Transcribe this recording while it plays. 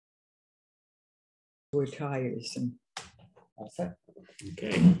We're tires and Also,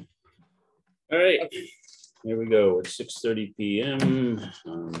 Okay. All right. Here we go. It's 6:30 p.m.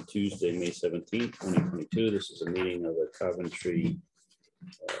 on Tuesday, May 17th, 2022. This is a meeting of the Coventry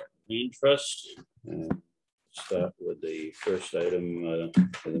Land Trust. Start with the first item.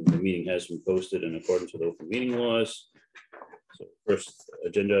 The meeting has been posted in accordance with open meeting laws. So first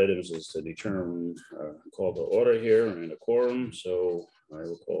agenda items is to determine call to order here and a quorum. So I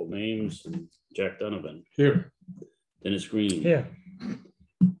will call names. And Jack Donovan. Here. Dennis Green. here.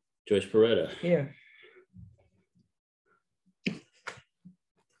 Joyce Peretta. here.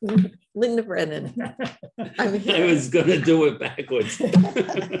 Linda Brennan. I'm here. I was gonna do it backwards.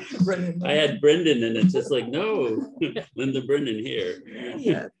 I had Brendan and it's just like, no, Linda Brennan here.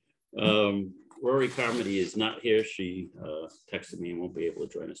 Yeah. Rory Carmody is not here. She texted me and won't be able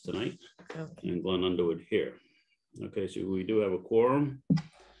to join us tonight. Okay. And Glenn Underwood here. Okay, so we do have a quorum.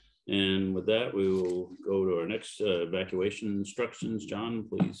 And with that, we will go to our next evacuation instructions. John,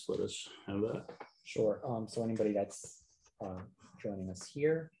 please let us have that. Sure. So anybody that's joining us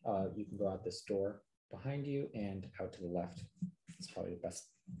here, you can go out this door behind you and out to the left. It's probably the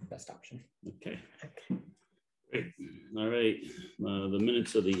best option. Okay. Great. All right. The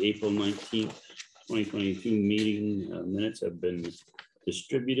minutes of the April 19th, 2022 meeting minutes have been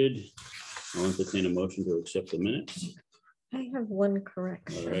distributed. I'll entertain a motion to accept the minutes. I have one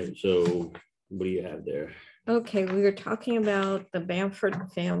correction. All right. So what do you have there? Okay, we were talking about the Bamford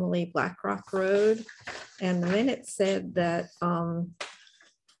family, Black Rock Road, and the minute said that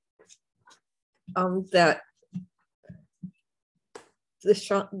that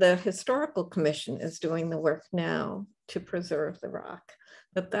the Historical Commission is doing the work now to preserve the rock,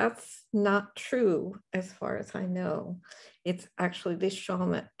 but that's not true as far as I know. It's actually the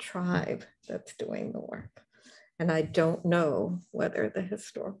Shawmut tribe that's doing the work. And I don't know whether the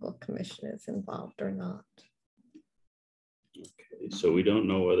Historical Commission is involved or not. Okay, so we don't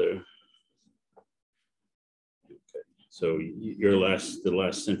know whether. Okay, so your the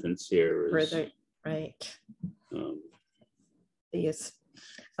last sentence here is right.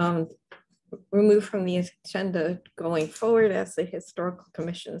 Removed from the agenda going forward as the Historical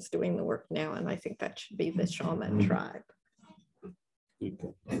Commission is doing the work now, and I think that should be the Shawmut tribe.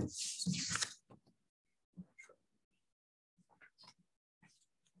 Okay.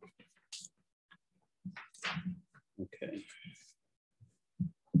 Okay.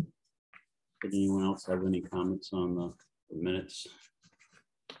 Did anyone else have any comments on the minutes?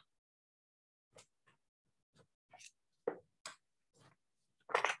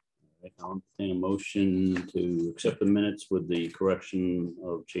 I'll entertain a motion to accept the minutes with the correction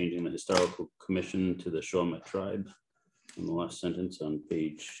of changing the Historical Commission to the Shawmut tribe in the last sentence on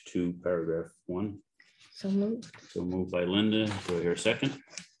page 2, paragraph 1. So moved. So moved by Linda. Do I hear a second?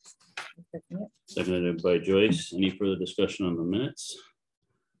 Seconded by Joyce. Any further discussion on the minutes?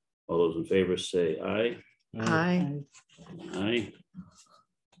 All those in favor say aye. Aye. Aye.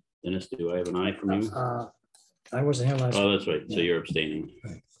 Dennis, do I have an aye from you? I wasn't here last. Oh, that's right. So you're abstaining.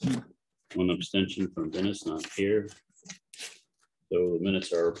 One abstention from Dennis, not here. So the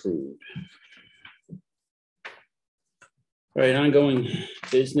minutes are approved. All right, ongoing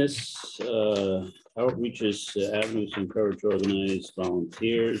business. Outreaches, avenues to encourage organized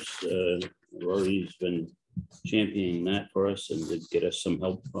volunteers. Rory's been championing that for us and did get us some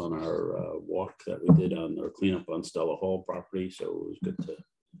help on our walk that we did on our cleanup on Stella Hall property. So it was good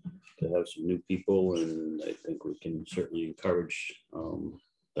to have some new people, and I think we can certainly encourage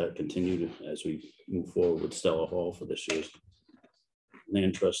that continued as we move forward with Stella Hall for this year's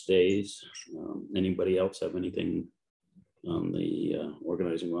Land Trust Days. Anybody else have anything on the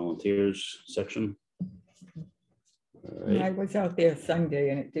organizing volunteers section? All right. I was out there Sunday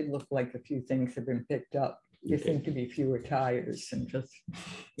and it did look like a few things have been picked up. There Okay. seem to be fewer tires and just,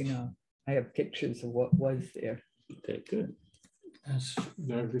 I have pictures of what was there. Okay, good. Yes,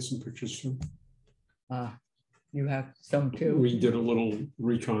 there are some pictures too. You have some too? We did a little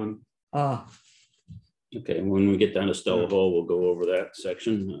recon. Okay, when we get down to Stella Hall, we'll go over that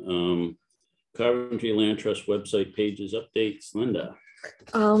section. Coventry Land Trust website pages updates. Linda.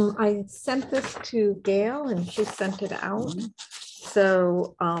 I sent this to Gail and she sent it out.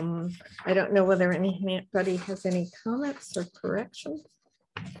 So I don't know whether anybody has any comments or corrections.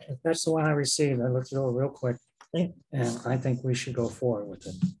 That's the one I received. I looked through it real quick. Yeah. And I think we should go forward with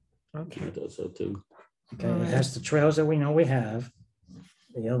it. Okay. I thought so too. Okay, it has the trails that we know we have.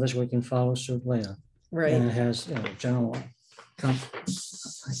 The others we can follow suit later. Right. And it has, general. I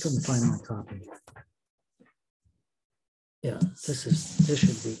couldn't find my copy. Yeah, this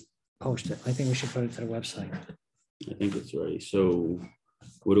should be posted. I think we should put it to the website. I think it's ready. So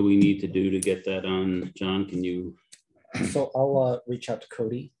what do we need to do to get that on? John, can you? So I'll reach out to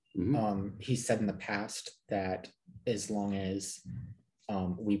Cody. Mhm. He said in the past that as long as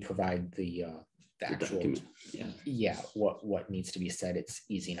we provide the The actual, document, yeah. what needs to be said, it's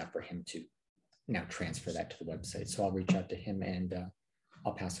easy enough for him to now transfer that to the website. So I'll reach out to him and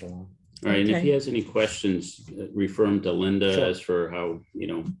I'll pass it along. All right, and if he Okay. has any questions, refer him to Linda Sure. as for how,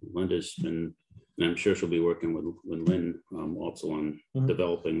 Linda's been, and I'm sure she'll be working with Lynn also on Mhm.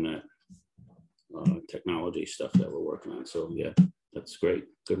 developing that technology stuff that we're working on. So yeah, that's great.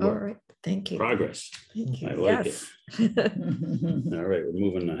 Good All work. right, thank you. Progress. Thank you. I like it. Yes. All right, we're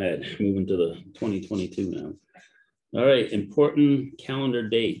moving ahead, moving to the 2022 now. All right, important calendar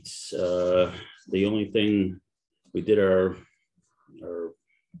dates. The only thing we did our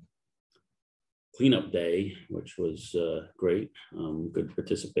cleanup day, which was great, good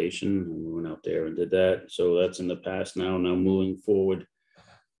participation, and we went out there and did that. So that's in the past now. Now moving forward,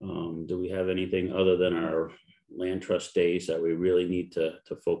 do we have anything other than our land trust days that we really need to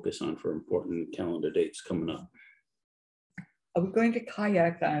focus on for important calendar dates coming up? Are we going to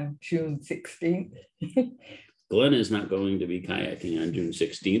kayak on June 16th? Glenn is not going to be kayaking on June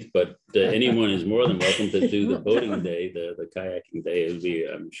 16th, but anyone is more than welcome to do the boating day, the kayaking day. It'd be,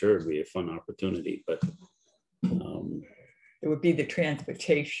 I'm sure it'd be a fun opportunity, but It would be the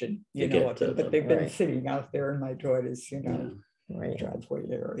transportation, To get to but they've been Right. sitting out there in my daughter's, yeah. Right. driveway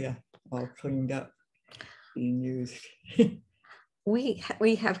area, all cleaned up, being used. We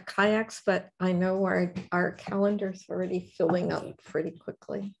have kayaks, but I know our calendar's already filling up pretty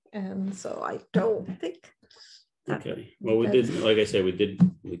quickly. And so I don't think. that- Okay, well, we did, like I said, we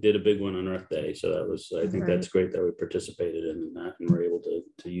did a big one on Earth Day, so that was, I think that's great that we participated in that and were able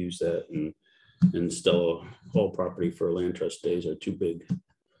to use that, and Stella Hall property for land trust days are two big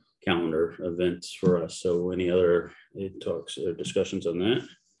calendar events for us. So any other talks or discussions on that?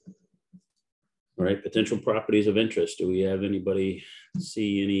 All right, potential properties of interest. Do we have anybody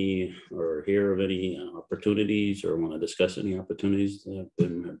see any or hear of any opportunities or want to discuss any opportunities that have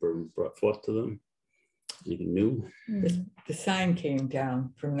been brought forth to them? Anything new? The sign came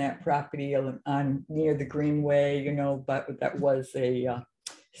down from that property on near the Greenway, but that was a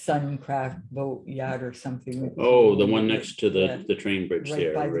Suncraft boat yacht or something. Oh, the one next to Yeah, the train bridge right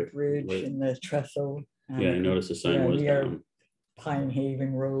there. by the right- bridge right. and the trestle. Yeah, I noticed the sign was near down. Pine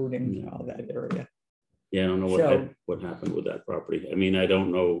Haven Road and Yeah. all that area. Yeah, I don't know So- what happened with that property. I mean, I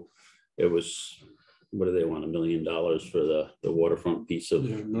don't know. It was, what do they want, $1 million for the waterfront piece of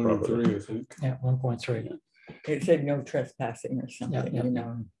Yeah, property? 1.3, I think. Yeah, 1.3. It said no trespassing or something,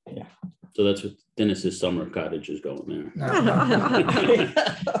 yeah. yeah. So that's what Dennis's summer cottage is going there.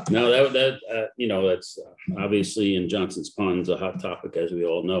 No, no. No, that's obviously in Johnson's Pond's a hot topic, as we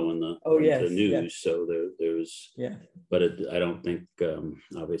all know, in the Oh, the yes, news. yes. So there's, Yeah, but I don't think,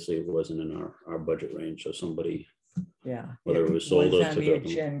 obviously it wasn't in our budget range. So somebody, yeah. Whether it was sold or on took the up.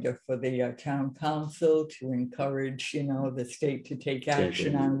 agenda for the town council to encourage, the state to take action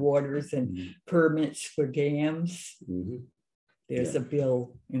action. on waters and permits for dams. Mhm. There's a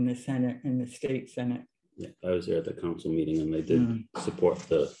bill in the Senate, in the state Senate. Yeah, I was there at the council meeting and they did Mm. support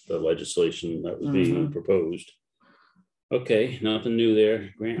the legislation that was being Mhm. proposed. Okay, nothing new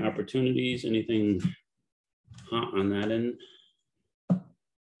there. Grant opportunities, anything hot on that end?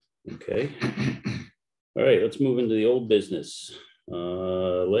 Okay. All right, let's move into the old business.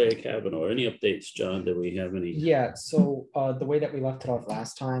 Leea, Cavanagh, any updates, John? Do we have any? Yeah, so the way that we left it off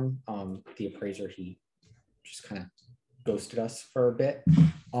last time, the appraiser, he just kind of ghosted us for a bit.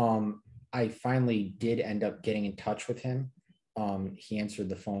 I finally did end up getting in touch with him. He answered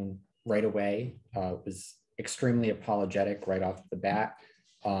the phone right away, was extremely apologetic right off the bat.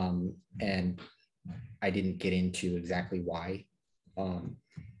 And I didn't get into exactly why.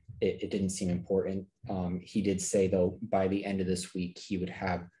 It didn't seem important. He did say, though, by the end of this week, he would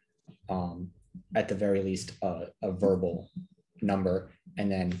have, at the very least, a verbal number.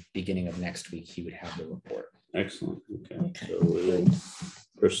 And then beginning of next week, he would have the report. Excellent. Okay, Okay, so we'll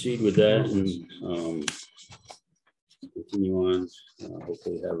proceed with that and continue on.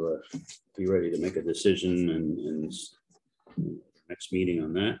 Hopefully be ready to make a decision and next meeting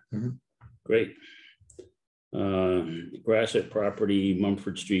on that. Mhm. Great. Grassett property,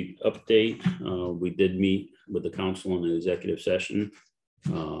 Mumford Street update. We did meet with the council in an executive session.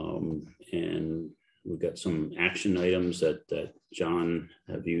 And we've got some action items that John,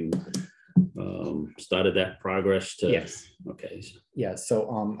 have you started that progress to? Yes. Okay. Yeah,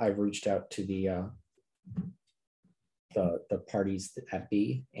 so I've reached out to the parties at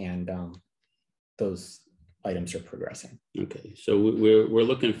B, and those items are progressing. Okay, so we're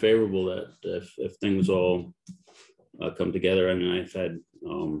looking favorable that if things all come together. And I've had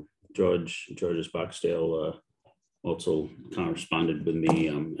George's Boxdale also corresponded with me,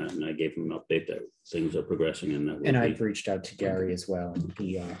 and I gave him an update that things are progressing and that. And I've reached out to Gary as well.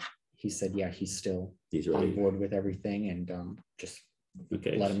 He said, yeah, he's still on board with everything, and just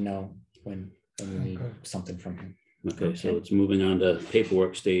let him know when we need something from him. Okay, so it's moving on to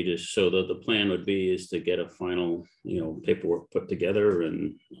paperwork stages. So the plan would be is to get a final, paperwork put together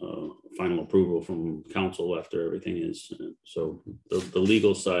and final approval from council after everything is. So the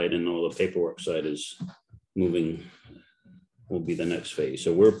legal side and all the paperwork side is moving, will be the next phase.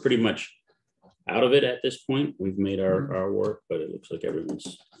 So we're pretty much out of it at this point. We've made our work, but it looks like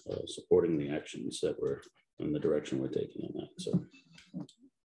everyone's supporting the actions that we're in the direction we're taking on that. So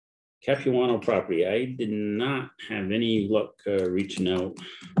Capuano property, I did not have any luck reaching out.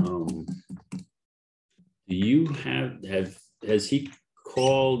 Do you has he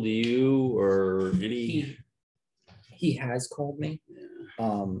called you or any? He has called me.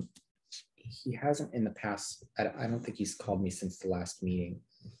 He hasn't in the past. I don't think he's called me since the last meeting.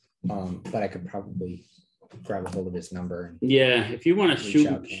 But I could probably grab a hold of his number. Yeah, if you want to shoot,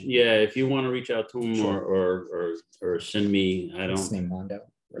 if you want to reach out to him, sure. or send me, I don't. His name Mondo.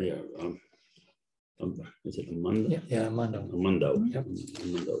 Right? Yeah. Is it Mondo? Yeah, Mondo. Mondo. Yep.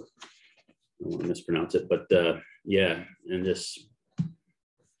 Mondo. I don't want to mispronounce it, but yeah, and just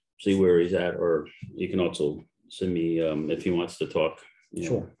see where he's at, or you can also send me if he wants to talk.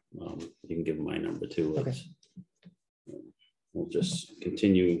 Sure. You can give him my number too. Okay. We'll just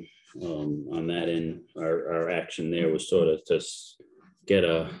continue on that end. Our action there was sort of to get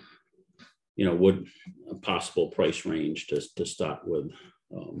a possible price range to start with.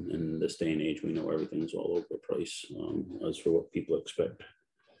 In this day and age, we know everything's all over the place as for what people expect.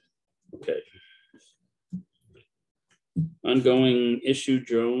 Okay. Ongoing issue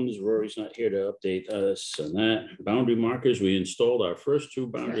drones. Rory's not here to update us on that. Boundary markers. We installed our first 2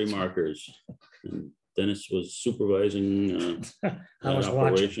 boundary markers. And Dennis was supervising that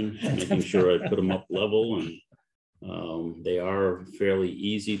operation, making sure I put them up level, and they are fairly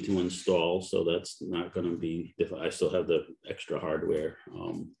easy to install, so that's not going to be difficult. I still have the extra hardware,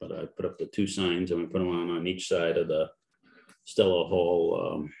 but I put up the 2 signs and we put them on each side of the Stella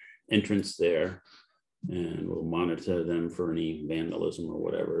Hall entrance there, and we'll monitor them for any vandalism or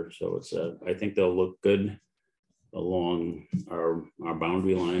whatever. So it's I think they'll look good along our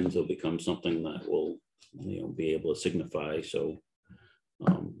boundary lines. Will become something that will be able to signify. So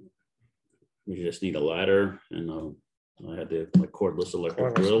we just need a ladder, and I had my cordless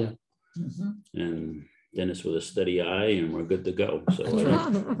electric drill, and Dennis with a steady eye, and we're good to go. So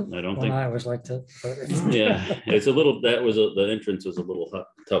I don't think I always like to. Yeah, it's a little. That was the entrance was a little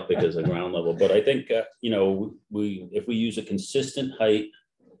tough because of ground level, but I think if we use a consistent height,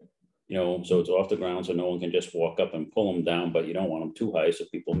 so it's off the ground, so no one can just walk up and pull them down, but you don't want them too high so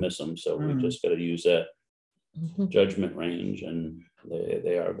people miss them. So we just got to use that judgment range, and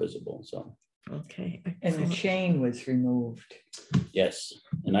they are visible. So. Okay. And the chain was removed. Yes,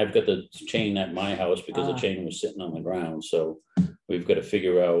 and I've got the chain at my house because the chain was sitting on the ground. So we've got to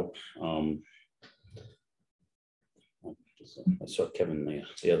figure out. I saw Kevin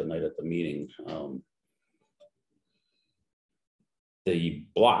the other night at the meeting. The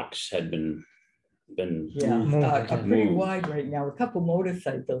blocks had been pretty wide right now. A couple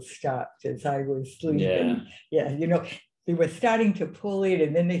motorcycles stopped as I was leaving. Yeah, they were starting to pull it,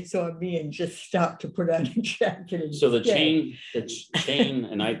 and then they saw me and just stopped to put on a jacket. So the chain,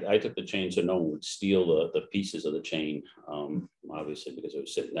 and I took the chain so no one would steal the pieces of the chain, obviously because it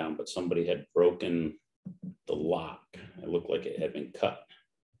was sitting down, but somebody had broken the lock. It looked like it had been cut.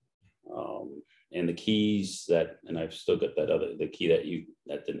 And the keys and I've still got the key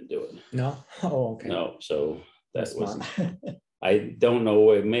that didn't do it. No. Oh, okay. No, so that wasn't. I don't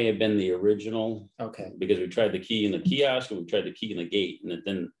know. It may have been the original. Okay. Because we tried the key in the kiosk and we tried the key in the gate, and it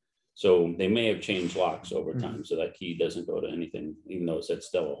didn't. So they may have changed locks over time. So that key doesn't go to anything, even though it said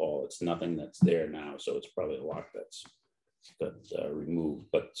Stella Hall. It's nothing that's there now. So it's probably a lock that's removed.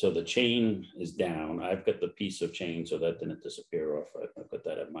 But so the chain is down. I've got the piece of chain, so that didn't disappear off. I've got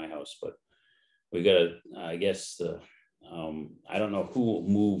that at my house, but we got to. I guess I don't know who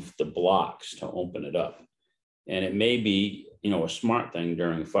moved the blocks to open it up, and it may be a smart thing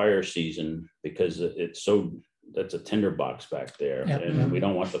during fire season because that's a tinderbox back there, and we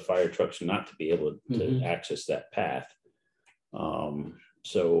don't want the fire trucks not to be able to access that path.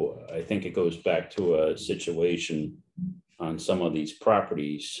 So I think it goes back to a situation on some of these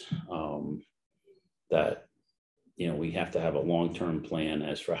properties that we have to have a long-term plan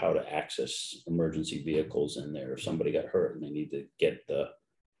as for how to access emergency vehicles in there. If somebody got hurt and they need to get the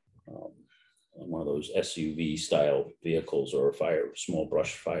one of those SUV style vehicles or a small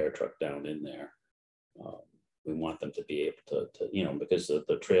brush fire truck down in there. We want them to be able to because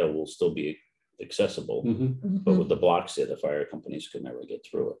the trail will still be accessible, but with the blocks there, the fire companies could never get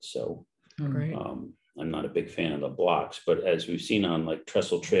through it. So Right. I'm not a big fan of the blocks, but as we've seen on like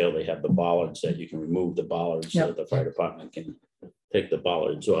Trestle Trail, they have the bollards that you can remove the bollards so that the fire department can take the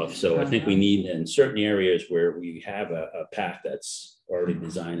bollards off. So I think we need in certain areas where we have a path that's already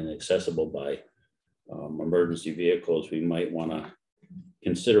designed and accessible by emergency vehicles, we might want to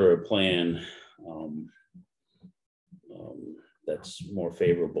consider a plan that's more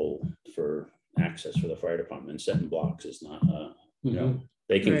favorable for access for the fire department. Setting blocks is not,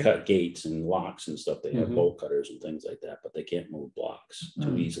 they can cut gates and locks and stuff. They have bolt cutters and things like that, but they can't move blocks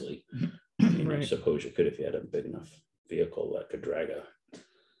too easily. I suppose you could if you had a big enough vehicle that could drag a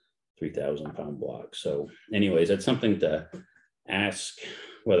 3,000-pound block. So anyways, that's something to ask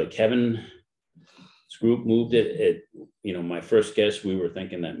whether Kevin's group moved it. My first guess, we were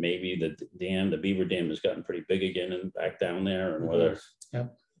thinking that maybe the beaver dam has gotten pretty big again and back down there, and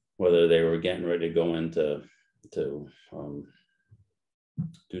whether they were getting ready to go in to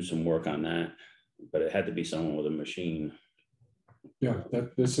do some work on that, but it had to be someone with a machine. Yeah,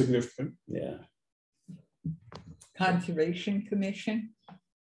 that's significant. Yeah. Conservation Commission.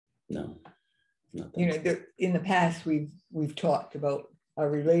 No. Nothing. In the past, we've talked about our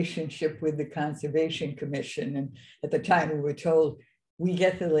relationship with the Conservation Commission, and at the time we were told we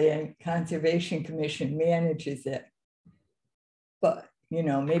get the land, Conservation Commission manages it. But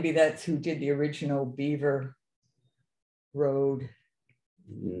maybe that's who did the original Beaver Road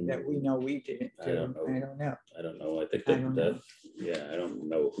that we know we didn't do. I don't know. I think I don't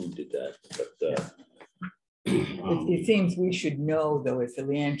know who did that, but it seems we should know, though, as a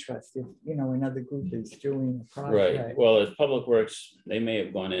land trust, if another group is doing a project. Right. Well, as Public Works, they may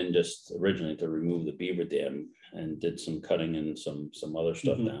have gone in just originally to remove the beaver dam and did some cutting and some other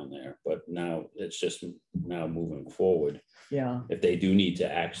stuff down there. But now it's just moving forward. Yeah. If they do need to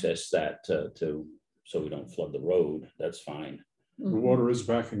access that so we don't flood the road, that's fine. The water is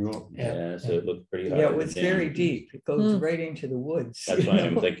backing up. Yeah, so it looked pretty high. Yeah, it was very deep. It goes right into the woods. That's why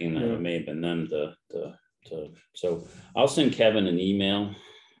I'm thinking that it may have been them so I'll send Kevin an email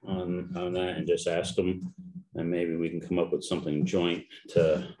on that and just ask him, and maybe we can come up with something joint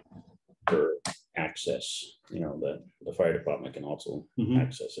for access, that the fire department can also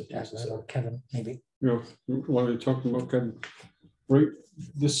access it. Kevin, maybe. While you're talking about Kevin, right,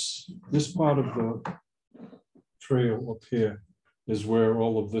 this part of the trail up here is where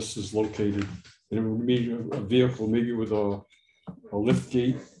all of this is located, and it would be a vehicle maybe with a lift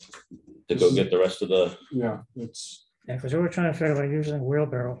gate to go get the rest of the. It's because we were trying to figure out using a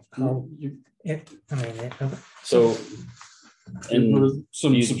wheelbarrow. So and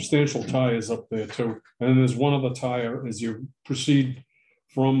some substantial tires up there too, and there's one other tire as you proceed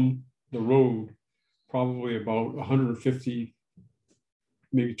from the road, probably about 150,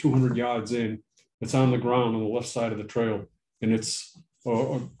 maybe 200 yards in. It's on the ground on the left side of the trail, and it's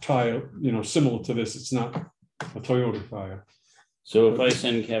a tire, similar to this. It's not a Toyota tire. So if I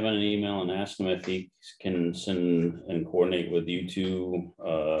send Kevin an email and ask him if he can send and coordinate with you two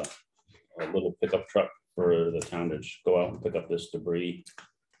a little pickup truck for the town to just go out and pick up this debris.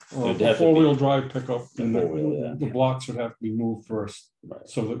 Four-wheel drive pickup, and the blocks would have to be moved first, right,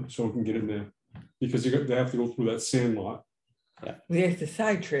 so we can get in there, because they have to go through that sand lot. Yeah. There's the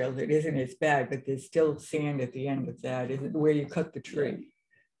side trail that isn't as bad, but there's still sand at the end of that. Isn't where you cut the tree,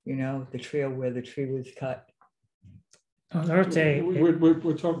 the trail where the tree was cut. On Earth Day,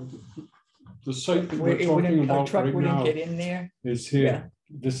 we're talking the site that we're talking about truck right wouldn't now get in there. is here. Yeah.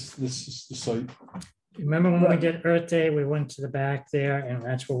 This is the site. Remember when we did Earth Day, we went to the back there, and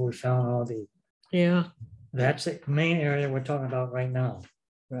that's where we found all the. Yeah. That's the main area we're talking about right now.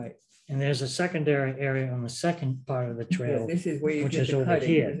 Right. And there's a secondary area on the second part of the trail. Yeah, this is where you which get is the over cutting,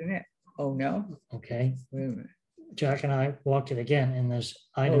 here. isn't it? Oh no. Okay. Wait a minute. Jack and I walked it again, and there's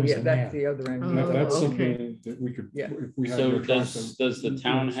Oh items yeah, in that's there. the other end. That's okay. something that we could. Yeah. If we had so no does the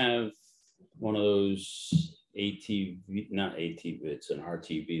town have one of those ATV, not ATV, it's an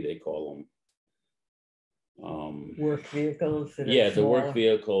RTV, they call them. Work vehicles. That are Yeah, it's a work small.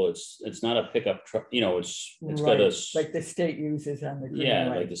 vehicle. It's not a pickup truck, it's Right, got a. like the state uses on the greenway. Yeah,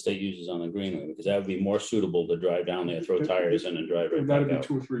 like the state uses on the greenway, because that would be more suitable to drive down there, throw tires in and drive right That'd back be out.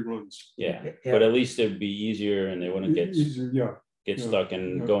 2 or 3 runs. Yeah, Yeah. but at least it'd be easier and they wouldn't get Easier, yeah. get Yeah, stuck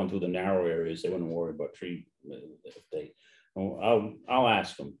in yeah. going through the narrow areas. They wouldn't worry about tree if they. I'll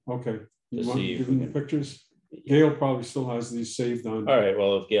ask them. Okay. You To want see to if give we them can- the pictures? Gail probably still has these saved on. All right.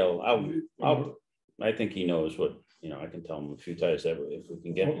 Well, if Gail, I think he knows what I can tell him a few times that if we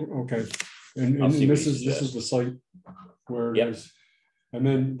can get. Okay. And, I'll see what this you is suggest. the site where it Yep. is. And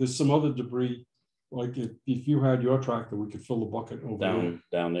then there's some other debris, like if you had your tractor, we could fill the bucket over there.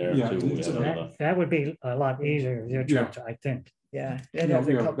 Down there Yeah, too. We it's have a- another. That would be a lot easier if you're Yeah. trying to, I think. Yeah. Yeah, It has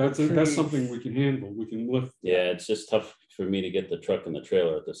a couple that's trees. something we can handle. We can lift. Yeah, it's just tough for me to get the truck and the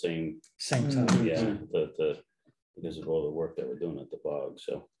trailer at the same, Same Mm. time. yeah, because of all the work that we're doing at the bog,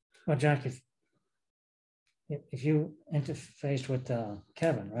 so. Well, Jack, if you interfaced with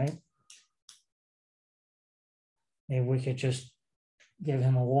Kevin, right? Maybe we could just give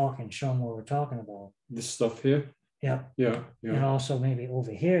him a walk and show him what we're talking about. This stuff here. Yeah, Yeah, and yeah. also maybe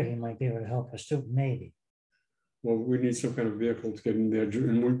over here, he might be able to help us too, maybe. Well, we need some kind of vehicle to get in there,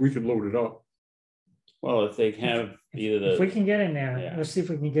 and we could load it up. Well, if they have either If we the, can get in there, Yeah. let's see if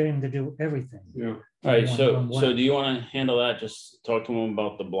we can get him to do everything. Yeah. all right, One- so, one so way. do you want to handle that? Just talk to them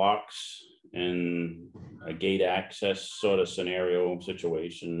about the blocks and a gate access sort of scenario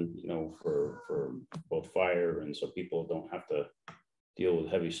situation, you know, for both fire and so people don't have to deal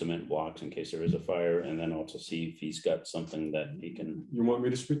with heavy cement blocks in case there is a fire, and then also see if he's got something that he can, You want me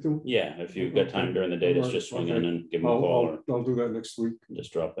to speak to him? yeah, if you've got time during the day, that's just swing in and give him a call or I'll do that next week.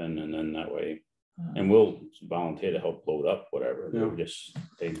 just drop in, and then that way, and we'll volunteer to help load up whatever. Yeah. They're just,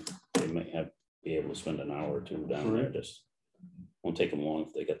 they might be able to spend an hour or two down there, Right. just won't take them long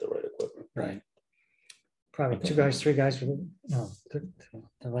if they get the right equipment. Right. Probably 2 guys, 3 guys with,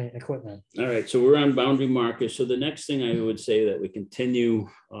 the right equipment. All right, so we're on boundary markers. So the next thing I would say that we continue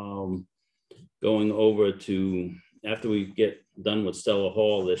going over to, after we get done with Stella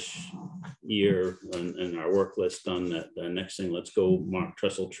Hall this year and our work list done, that the next thing, let's go mark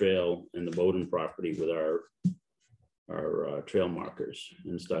Trestle Trail and the Bowden property with our trail markers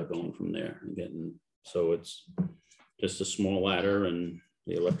and start going from there and getting, so it's just a small ladder and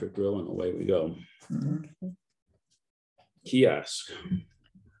the electric drill and away we go. Mhm. Kiosk.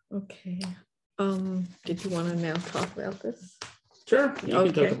 Okay. Did you want to now talk about this? Sure. You can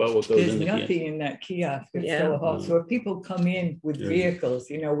talk Okay. about what goes There's in the kiosk. nothing in that kiosk at Yeah. Stella Hall. So if people come in with Yeah. vehicles,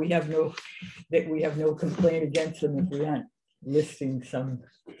 you know, we have no complaint against them if we aren't listing some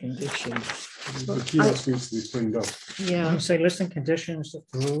conditions. The kiosk needs to be cleaned up. When Yeah. you say listing conditions,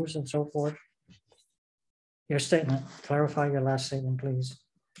 rules and so forth. Your statement, clarify your last statement, please.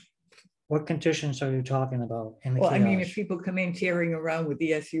 What conditions are you talking about in the Well, I mean, if kiosk? people come in tearing around with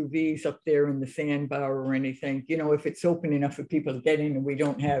the SUVs up there in the sandbar or anything, you know, if it's open enough for people to get in and we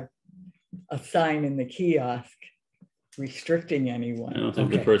don't have a sign in the kiosk restricting I anyone. don't think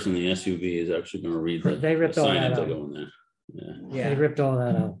the Okay. person in the SUV is actually gonna read the They ripped all sign that if they out. go in there. Yeah, They Yeah, ripped all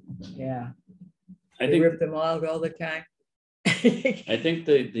that out. yeah. I They think, rip them all the time. I think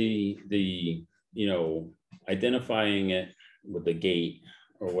the, you know, identifying it with the gate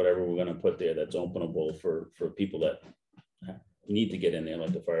or whatever we're gonna put there that's openable for people that need to get in there,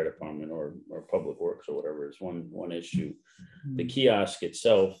 like the fire department or public works or whatever, is one issue. The kiosk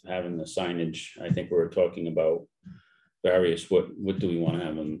itself, having the signage, I think we're talking about various, what do we want to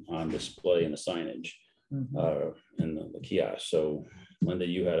have on display in the signage in the kiosk. So Linda,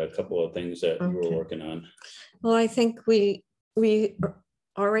 you had a couple of things that you were Okay. working on. Well, I think we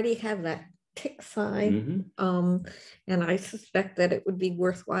already have that tick sign. Mhm. And I suspect that it would be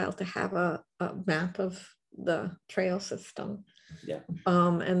worthwhile to have a map of the trail system. Yeah.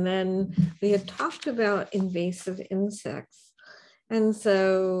 And then we had talked about invasive insects. And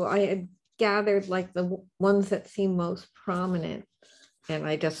so I had gathered like the ones that seem most prominent. And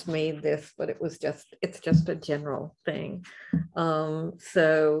I just made this, but it's just a general thing.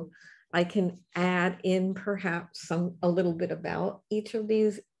 So I can add in perhaps a little bit about each of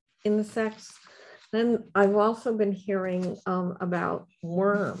these insects. Then I've also been hearing about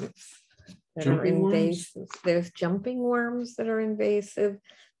worms that are Jumping worms? invasive. There's jumping worms that are invasive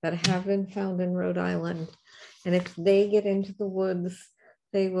that have been found in Rhode Island. And if they get into the woods,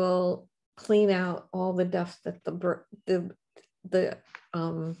 they will clean out all the dust that the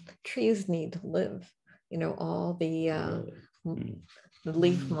trees need to live, you know, all the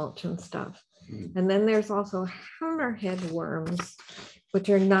leaf mulch and stuff. And then there's also hammerhead worms, which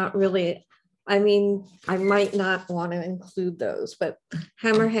are not really, I mean, I might not want to include those, but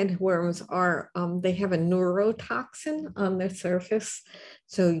hammerhead worms are, they have a neurotoxin on their surface,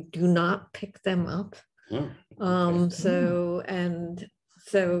 so do not pick them up. Oh, So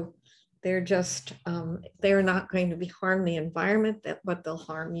they're just, they're not going to harm the environment, but they'll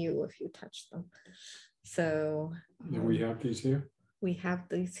harm you if you touch them. So And we have these here. we have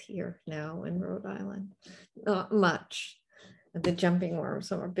these here now in Rhode Island, not much. The jumping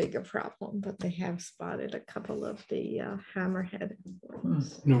worms are a bigger problem, but they have spotted a couple of the hammerhead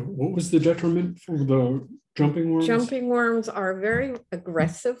worms. No, what was the detriment for the jumping worms? Jumping worms are a very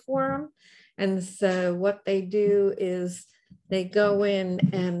aggressive worm, And so what they do is they go in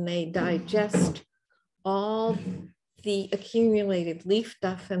and they digest all the accumulated leaf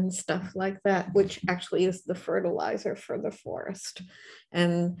stuff and stuff like that, which actually is the fertilizer for the forest.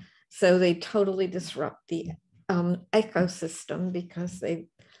 And so they totally disrupt the ecosystem because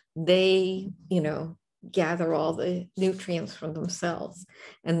they gather all the nutrients from themselves,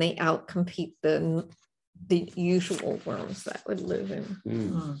 and they outcompete the usual worms that would live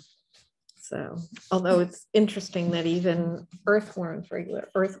in. So, although it's interesting that even earthworms, regular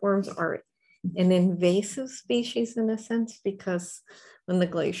earthworms, are an invasive species in a sense, because when the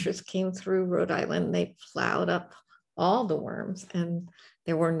glaciers came through Rhode Island, they plowed up all the worms, and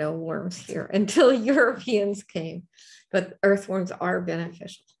there were no worms here until Europeans came. But earthworms are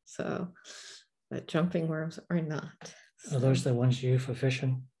beneficial, so, but jumping worms are not. Are those the ones you use for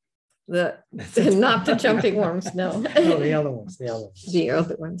fishing? Not the jumping worms, no. No, the other ones, the other ones. The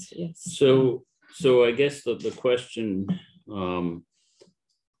other ones, yes. So I guess the question,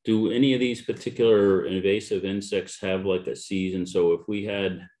 do any of these particular invasive insects have like a season? So if we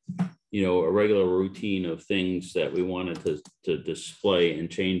had, a regular routine of things that we wanted to display and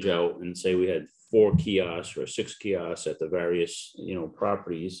change out, and say we had 4 kiosks or 6 kiosks at the various,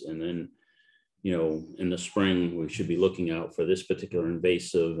 properties, and then, in the spring, we should be looking out for this particular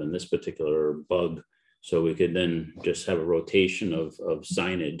invasive and this particular bug. So we could then just have a rotation of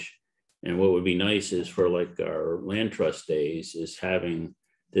signage. And what would be nice is for like our land trust days is having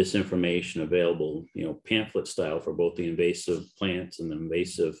this information available, pamphlet style for both the invasive plants and the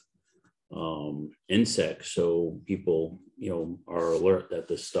invasive insects. So people, are alert that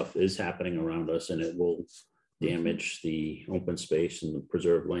this stuff is happening around us, and it will damage the open space and the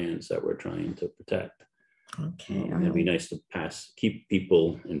preserved lands that we're trying to protect. Okay. It'd be nice to keep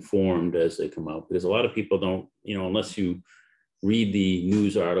people informed as they come out, because a lot of people don't, unless you read the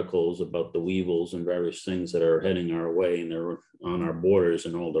news articles about the weevils and various things that are heading our way and they're on our borders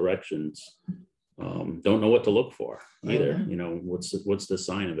in all directions, don't know what to look for either. What's the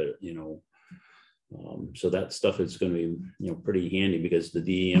sign of it, so that stuff is going to be, pretty handy, because the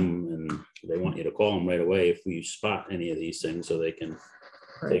DEM, and they want you to call them right away if you spot any of these things, so they can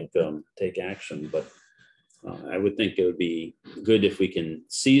take action. But I would think it would be good if we can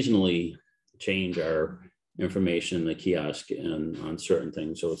seasonally change our information in the kiosk and on certain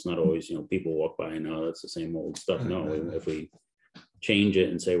things, so it's not always, people walk by and that's the same old stuff. No, if we change it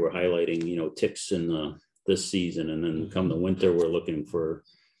and say we're highlighting, ticks in this season, and then come the winter, we're looking for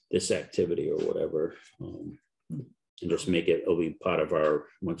this activity or whatever, and just make it'll be part of our,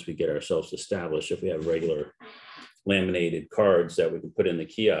 once we get ourselves established, if we have regular laminated cards that we can put in the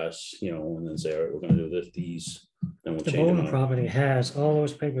kiosks, and then say, all right, we're going to do these, then we'll The change them Bowman out. property has all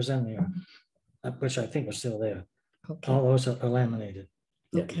those papers in there, which I think are still there. Okay. All those are laminated.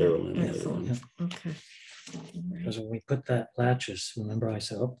 Yeah, Okay. they're laminated. Excellent. Okay. Because when we put that latches, remember I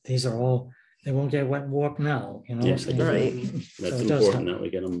said, oh, these are all, they won't get wet and walk now, Yeah, so right. That's it does important help. that we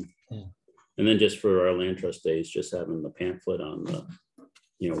get them. Yeah. And then just for our land trust days, just having the pamphlet on the,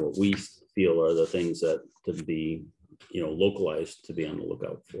 what we feel are the things that to be, localized, to be on the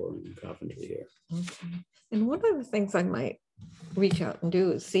lookout for in Coventry here. Okay. And one of the things I might reach out and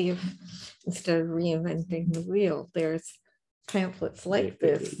do is see if, instead of reinventing the wheel, there's pamphlets like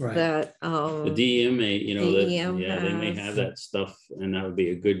this Right. that The DEM may, DEM they may has. have that stuff, and that would be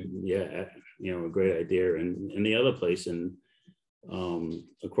a good, a great idea. And the other place, and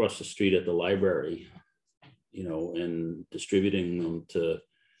across the street at the library, and distributing them to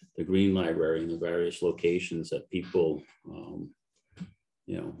the Green Library and the various locations that people,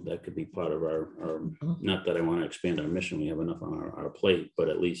 that could be part of our, not that I want to expand our mission, we have enough on our plate, but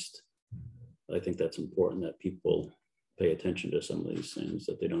at least I think that's important that people pay attention to some of these things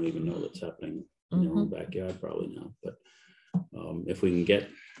that they don't even know that's happening in their own backyard probably now. But if we can get,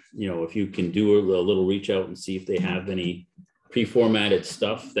 if you can do a little reach out and see if they have any pre-formatted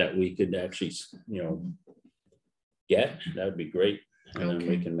stuff that we could actually, get, that would be great. And then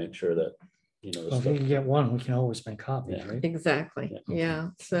we can make sure that, Well, if we can get one, we can always make copies, Yeah. right? exactly. Yeah.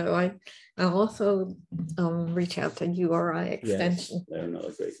 So I'll also reach out to URI extension. They're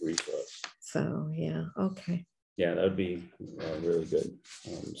another great resource. So yeah. Okay. Yeah, that would be really good.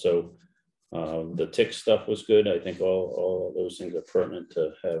 The tick stuff was good. I think all of those things are pertinent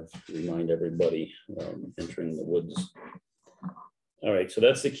to remind everybody entering the woods. All right, so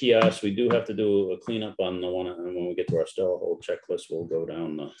that's the kiosk. We do have to do a cleanup on the one, and when we get to our Stella whole checklist, we'll go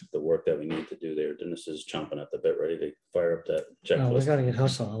down the work that we need to do there. Dennis is chomping at the bit, ready to fire up that No, we checklist. gotta get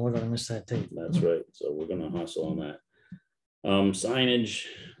hustling, we're gonna miss that date. That's right. So we're gonna hustle on that. Signage.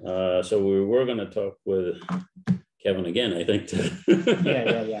 So we were gonna talk with Kevin again, I think.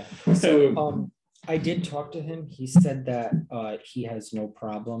 Yeah. So I did talk to him. He said that he has no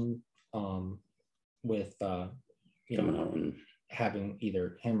problem with Coming out and having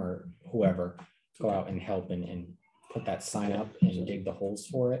either him or whoever go out and help and put that sign up and dig the holes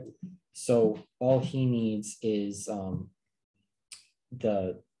for it. So all he needs is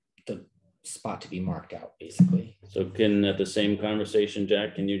the spot to be marked out, basically. So can, at the same conversation,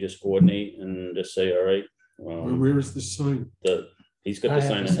 Jack, can you just coordinate and just say, all right, Where is the sign? he's got I the have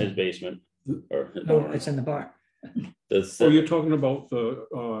sign the in sign. his basement. Or Oh, it's in the barn. Oh, you're talking about the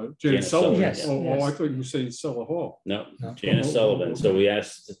Janice Janice Sullivan? Sullivan, Yes, Oh, yes. I thought you were saying Stella Hall. No, No. Janice Oh, Sullivan. So okay. we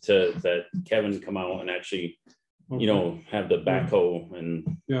asked that Kevin come out and actually, you know, have the backhoe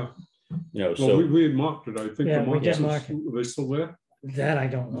and, Yeah, you know, well, so. we had marked it. I think Yeah, the we markers, did mark it. are they still there? That I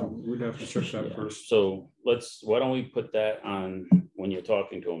don't No, know. we'd have to check that Yeah. first. So why don't we put that on when you're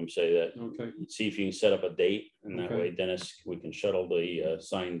talking to him, say that, Okay, see if you can set up a date, and that Okay. way Dennis, we can shuttle the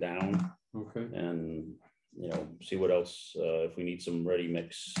sign down okay. and, you know, see what else, if we need some ready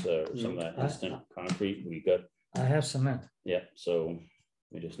mix, some of that instant concrete, we got, I have cement. yeah, so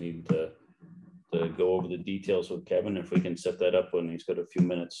we just need to go over the details with Kevin. If we can set that up when he's got a few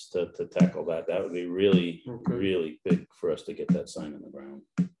minutes to tackle that, that would be really, Okay. really big for us to get that sign in the ground.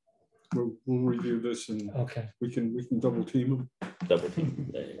 We'll review this and Okay. we can double team them. Double team.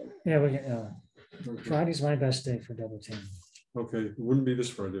 There you go. Yeah, we can, Okay. Friday's my best day for double team. Okay, it wouldn't be this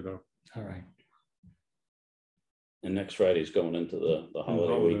Friday though. All right. And next Friday's going into the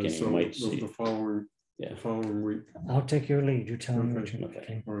holiday weekend. So You might the see. following, Yeah. the following week. I'll take your lead. You tell me what Okay. you.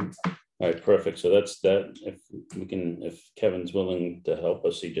 Okay. All right. All right, perfect. So that's that. If we can, if Kevin's willing to help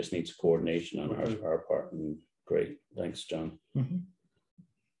us, he just needs coordination on Okay. our part. And great. Thanks, John. Mhm.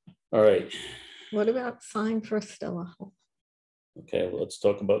 All right. What about sign for Stella? Okay, well, let's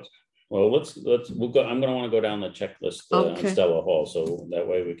talk about, well, we'll go, I'm gonna wanna go down the checklist on Okay. Stella Hall, so that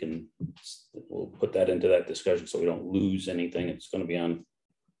way we'll put that into that discussion, so we don't lose anything. It's gonna be on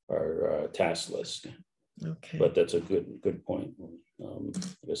our task list, Okay. but that's a good point.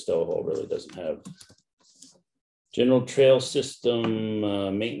 Because Stella Hall really doesn't have general trail system,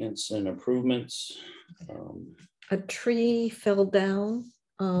 maintenance and improvements. A tree fell down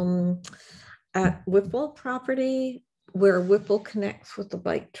at Whipple property where Whipple connects with the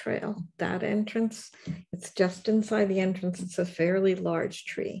bike trail. That entrance, it's just inside the entrance. It's a fairly large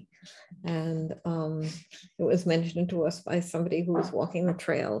tree. And it was mentioned to us by somebody who was walking the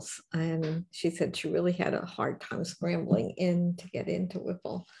trails. And she said she really had a hard time scrambling in to get into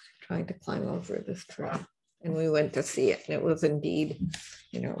Whipple, trying to climb over this tree. And we went to see it, and it was indeed,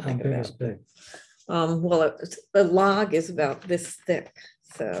 you know, How like big about is big? well, the log is about this thick,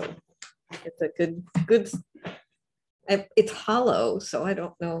 so it's a good. It's hollow, so I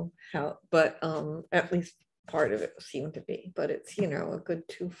don't know how, but at least part of it seemed to be. But it's, you know, a good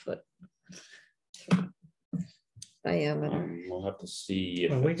 2 foot diameter. We'll have to see.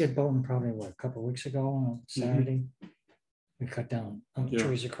 If Well, we it's- did Bolton probably, what, a couple of weeks ago on Saturday. We cut down Yeah.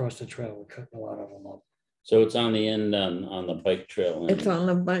 trees across the trail. We cut a lot of them up. So it's on the end on the bike trail. It's on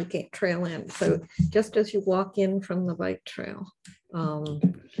the bike trail end, so just as you walk in from the bike trail,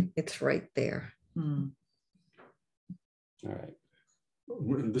 it's right there. Hmm. All right.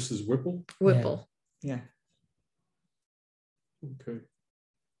 And this is Whipple? Whipple. Yeah. Okay.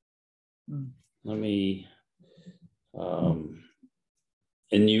 Let me,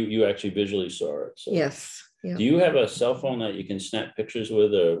 and you actually visually saw it. So. Yes. Yeah. Do you have a cell phone that you can snap pictures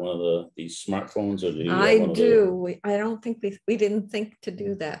with, or one of these smartphones, or do you have I one of do. I don't think we didn't think to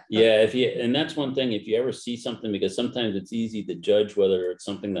do that. but- Yeah, and that's one thing, if you ever see something, because sometimes it's easy to judge whether it's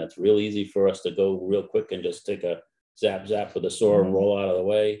something that's real easy for us to go real quick and just take a zap with a saw and roll out of the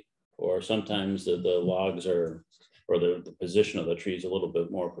way, or sometimes the logs are, or the position of the tree is a little bit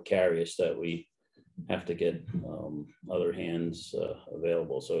more precarious that we have to get other hands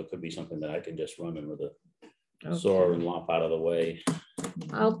available. So it could be something that I can just run in with a saw and lop out of the way.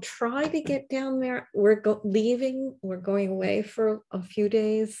 I'll try to get down there. We're leaving. We're going away for a few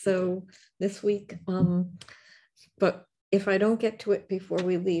days, so this week. But if I don't get to it before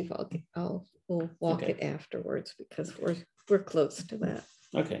we leave, we'll walk Okay. it afterwards because we're close to that.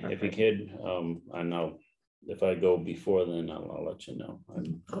 Okay, if you could, I know if I go before then, I'll let you know.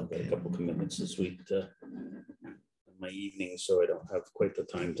 I've got a couple commitments this week to my evenings, so I don't have quite the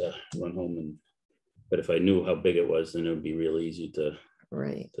time to run home but if I knew how big it was, then it would be real easy to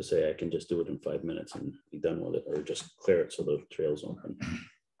say I can just do it in 5 minutes and be done with it, or just clear it so the trail's open.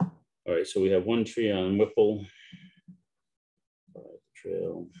 All right, so we have one tree on Whipple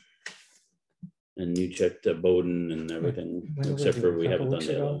trail, and you checked Bowden and everything, When did except do for it? we A couple haven't done weeks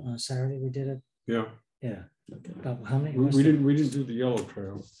the ago other. On Saturday, we did it. Yeah. Yeah. About how many? We didn't do the yellow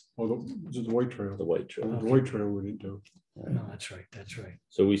trail, or the white trail. The white trail. The white trail we didn't do. No, that's right, that's right.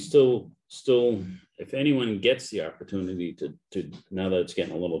 So we still, if anyone gets the opportunity to now that it's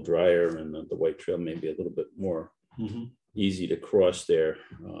getting a little drier and the white trail may be a little bit more easy to cross there,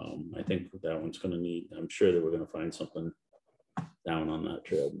 I think that one's going to need, I'm sure that we're going to find something down on that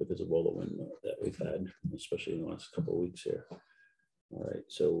trail because of all the wind that we've had, especially in the last couple of weeks here. All right,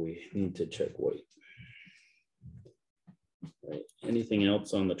 so we need to check white. All right, anything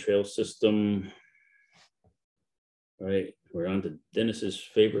else on the trail system? All right, we're on to Dennis's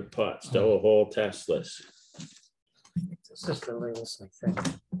favorite part, Stella Hall task list. This is the latest, I think.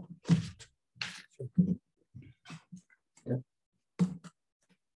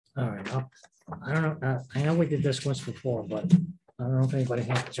 All right, I don't know, I know we did this once before, but I don't know if anybody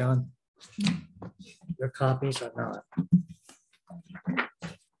has, John, your copies or not.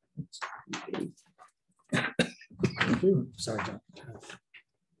 Sorry, John.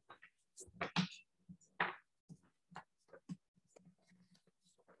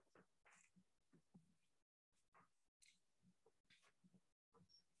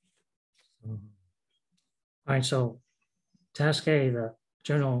 All right, so task A, the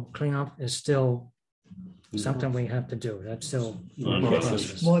general cleanup is still something we have to do. That's still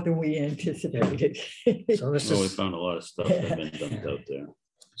process. More than we anticipated. So this Oh, we is, found a lot of stuff that had been dumped out there.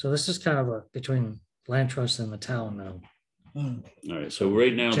 so this is kind of a between land trust and the town now. All right, so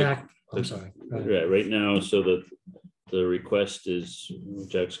right now, Jack, I'm sorry. Go ahead. right now, so the request is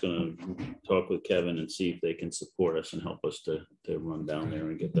Jack's gonna talk with Kevin and see if they can support us and help us to run down there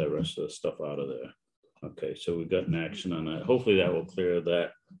and get that rest of the stuff out of there. Okay, so we've got an action on that. Hopefully that will clear that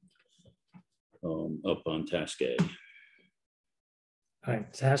up on task A. All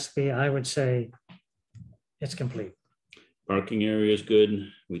right, task B, I would say it's complete. Parking area is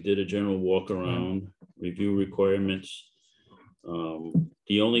good. We did a general walk around, review requirements.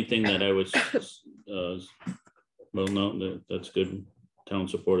 The only thing that I was, well, no, that's good. Town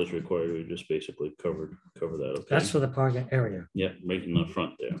support is required. We just basically cover that. Okay. That's for the parking area. Yeah, right in the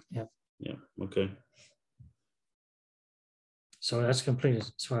front there. Yeah. Yeah. Okay. So that's complete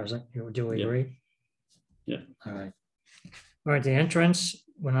as far as do we Yeah. agree? Yeah. All right. All right, the entrance,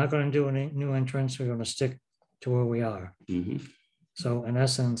 we're not going to do any new entrance. We're going to stick to where we are. Mm-hmm. So in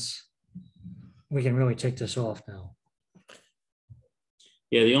essence, we can really take this off now.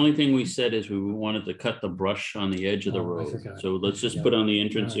 Yeah, the only thing we said is we wanted to cut the brush on the edge of the Oh, I road. forgot. So let's just Yeah. put on the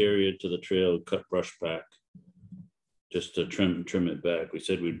entrance All right. area to the trail, cut brush back. Just to trim it back. We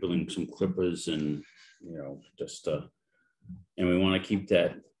said we'd bring some clippers and, you know, just and we want to keep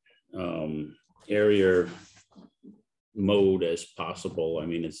that area mowed as possible. I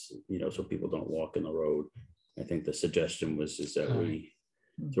mean, it's, you know, so people don't walk in the road. I think the suggestion was is that we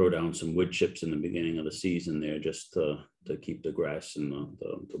throw down some wood chips in the beginning of the season there just to keep the grass and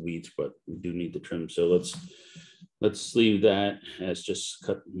the weeds, but we do need to trim. So let's leave that as just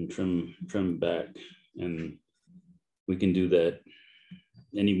cut and trim back, and we can do that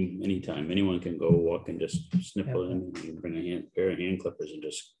anytime. Anyone can go walk and just snip it in. You can bring a pair of hand clippers and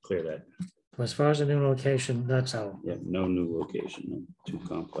just clear that. As far as the new location, that's out. Yeah, no new location, no, too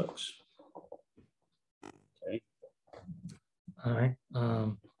complex. Okay. All right.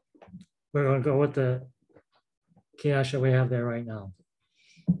 We're going to go with the kiosk that we have there right now.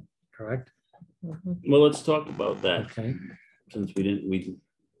 Correct? Well, let's talk about that. Okay. Since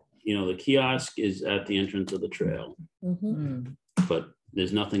you know, the kiosk is at the entrance of the trail, but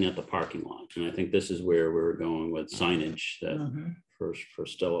there's nothing at the parking lot. And I think this is where we're going with signage that for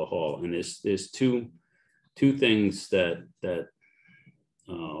Stella Hall. And there's two things that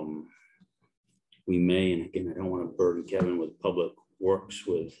we may, and again, I don't want to burden Kevin with public works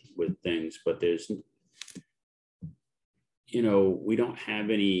with things, but there's, you know, we don't have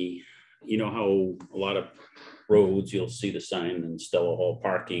any, you know, how a lot of roads, you'll see the sign in Stella Hall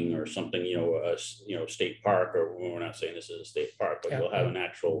parking or something, you know, state park, or we're not saying this is a state park, but you'll have an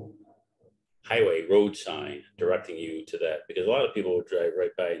actual highway road sign directing you to that, because a lot of people would drive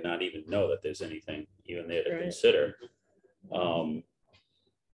right by and not even know that there's anything even there to consider.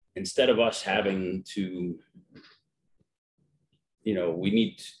 Instead of us having to, you know, we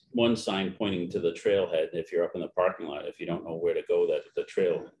need one sign pointing to the trailhead. If you're up in the parking lot, if you don't know where to go, that the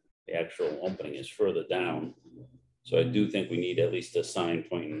trail, the actual opening is further down. So I do think we need at least a sign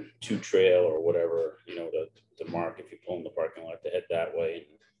pointing to trail or whatever, you know, to mark if you pull in the parking lot to head that way.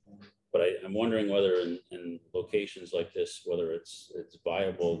 But I'm wondering whether in locations like this, whether it's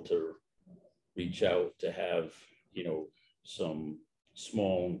viable to reach out to have, you know, some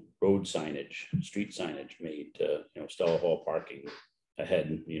small road signage, street signage made to, you know, Stella Hall parking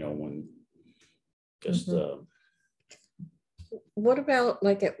ahead, you know, when Just, What about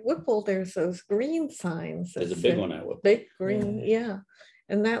like at Whipple, there's those green signs. there's a that big say one at Whipple. Big green, yeah.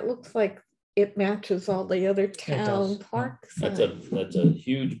 And that looks like it matches all the other town does, park That's signs. a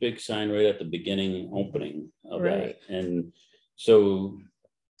huge, big sign right at the beginning opening of Right. that. And so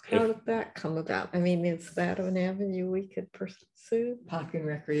How did that come about? I mean, is that an avenue we could pursue? Park and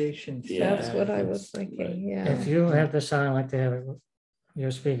recreation. Yeah, That's what I was right. thinking, yeah. If you have the sign like they have,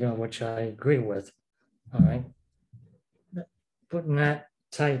 you're speaking of, which I agree with, all right? Putting that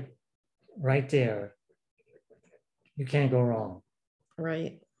type right there, you can't go wrong.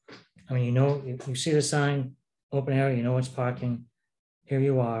 Right, I mean, you know, if you see the sign, open area, you know it's parking, here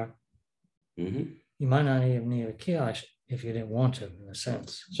you are. Mhm. You might not even need a kiosk if you didn't want to, in a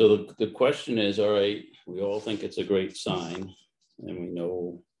sense. So the question is, all right, we all think it's a great sign, and we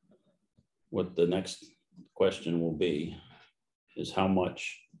know what the next question will be, is how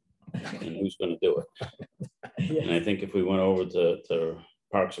much and who's going to do it. And I think if we went over to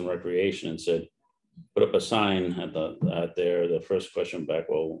Parks and Recreation and said, put up a sign at there, the first question back,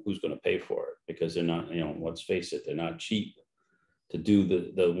 well, who's going to pay for it? Because they're not, you know, let's face it, they're not cheap. To do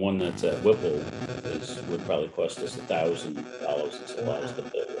the one that's at Whipple would probably cost us $1,000 and so allows the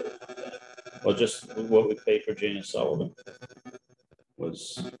bill. Well, just what we paid for Jana Sullivan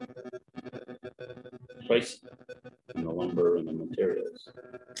was pricey, and the lumber and the materials.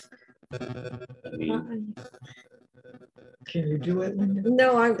 I mean, Can you do it, Linda?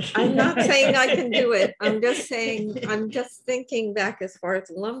 no, I'm not saying I can do it. I'm just saying, I'm just thinking back as far as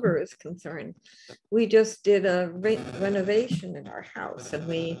lumber is concerned. We just did a renovation in our house and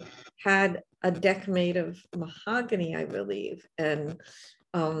we had a deck made of mahogany, I believe. And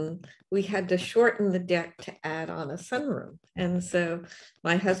we had to shorten the deck to add on a sunroom. And so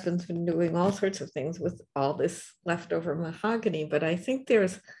my husband's been doing all sorts of things with all this leftover mahogany, but I think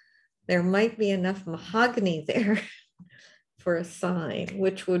there might be enough mahogany there for a sign,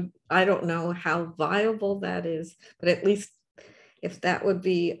 which would, I don't know how viable that is, but at least if that would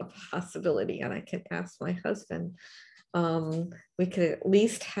be a possibility, and I can ask my husband, we could at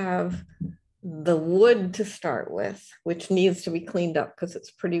least have the wood to start with, which needs to be cleaned up because it's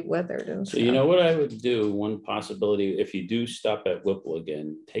pretty weathered. And so you know what I would do, one possibility, if you do stop at Whipple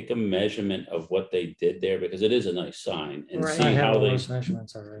again, take a measurement of what they did there, because it is a nice sign, and Right. see I have how all they, those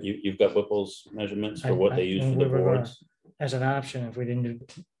measurements already. you've got Whipple's measurements for what they use when for the we were gonna- boards. As an option, if we didn't do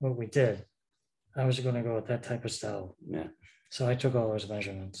what we did, I was gonna go with that type of style. Yeah, So I took all those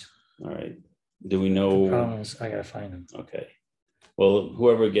measurements. all right. Do we The know? problem is I gotta find them. Okay. Well,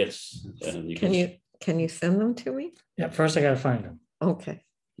 whoever gets, can you send them to me? Yeah, first I gotta find them. Okay.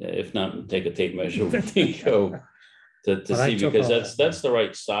 yeah, if not, take a tape measure with Dinko to But I see, took because all that's that. the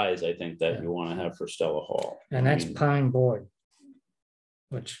right size, I think, that Yeah. you want to have for Stella Hall. And I that's mean, pine board,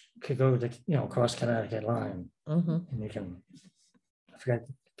 which could go to, you know, across Connecticut line. Mhm. And you can, I forgot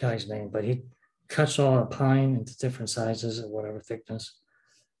the guy's name, but he cuts all the pine into different sizes or whatever thickness.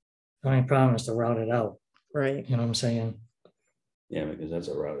 The only problem is to route it out, Right. you know what I'm saying? yeah, because that's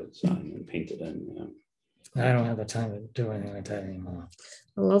a routed sign and painted in. Yeah. I don't have the time to do anything like that anymore.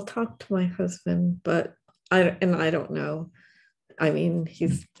 Well, I'll talk to my husband, but I don't know. I mean,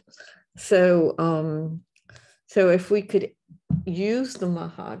 so if we could use the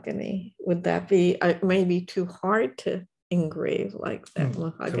mahogany, would that be maybe too hard to engrave like that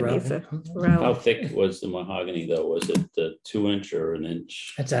mahogany? Is a How route. thick was the mahogany though? Was it the 2 inch or an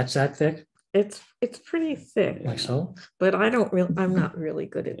inch? That's that thick, It's pretty thick, like so? but I'm not really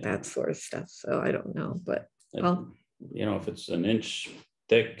good at that sort of stuff, so I don't know. But well, You know, if it's an inch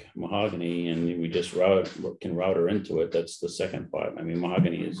thick mahogany and we just can route her into it, that's the second part. I mean,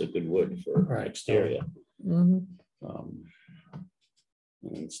 mahogany is a good wood for Right. exterior. mhm.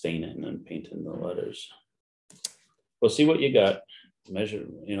 And then stain it and then paint in the letters. We'll see what you got. Measure,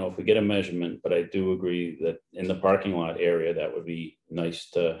 you know, if we get a measurement, but I do agree that in the parking lot area, that would be nice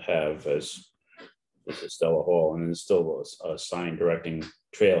to have as this is Stella Hall, and then still a sign directing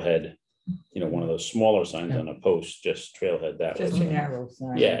trailhead, you know, one of those smaller signs on a post, just trailhead that way. Just an arrow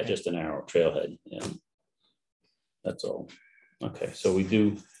sign. Yeah, just an arrow trailhead. Yeah. That's all. Okay, so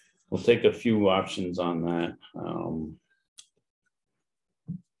we'll take a few options on that.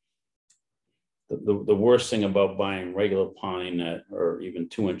 The worst thing about buying regular pine or even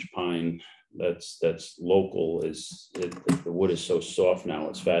 2 inch pine that's local is the wood is so soft now,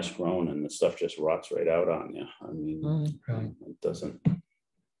 it's fast grown and the stuff just rots right out on you. I mean, it doesn't,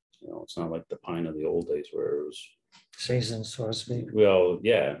 you know, it's not like the pine of the old days where it was Seasons, so to speak. well,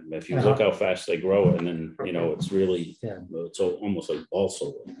 yeah, if you look how fast they grow and then, you know, it's really, Yeah. it's almost like balsa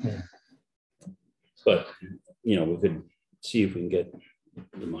wood. Yeah. But, you know, we could see if we can get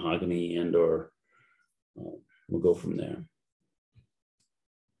the mahogany and or We'll go from there.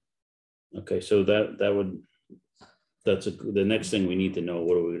 Okay, so that's the next thing we need to know.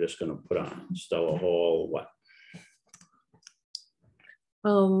 What are we just going to put on Stella Hall? What?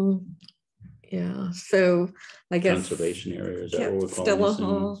 Yeah, so I guess Conservation area, is that yeah, what we're Stella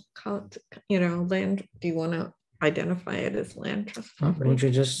calling Hall, land. Do you want to identify it as land trust Won't property?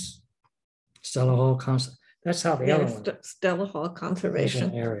 you just Stella Hall that's how the Yeah, other one. Stella Hall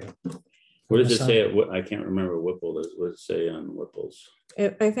Conservation. Area. What does it say? I can't remember Whipple. What does it say on Whipple's?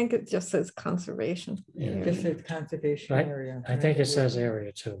 I think it just says conservation. Yeah. Just a conservation Right. area. I think it says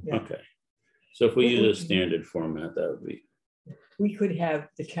area too. Yeah. Okay. So if we use a standard format, that would be. We could have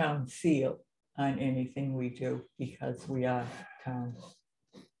the town seal on anything we do because we are town.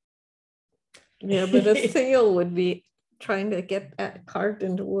 Yeah, but a seal would be, trying to get that carved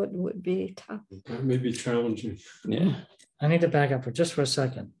into wood would be tough. That may be challenging. Yeah. I need to back up for just for a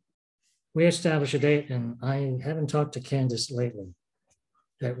second. We established a date, and I haven't talked to Candace lately,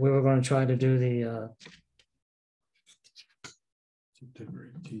 that we were going to try to do the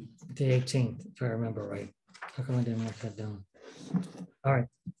September 18th. 18th, if I remember right. How come I didn't write that down? All right.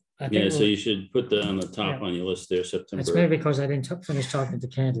 I think Yeah, so we'll- you should put that on the top Yeah. on your list there, September. It's maybe because I didn't finish talking to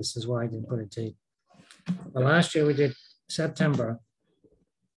Candace is why I didn't put a date. But last year we did September.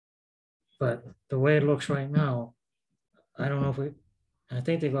 But the way it looks right now, I don't know if I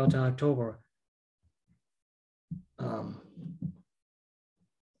think they go out to October.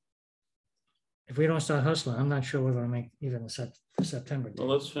 If we don't start hustling, I'm not sure we're gonna make even the September date. Well,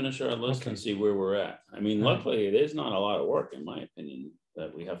 let's finish our list and Okay. see where we're at. I mean, All right. luckily, there's not a lot of work, in my opinion,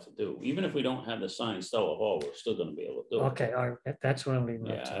 that we have to do. Even if we don't have the sign Stella Hall, we're still gonna be able to do it. Okay, all right, that's what I'm leaving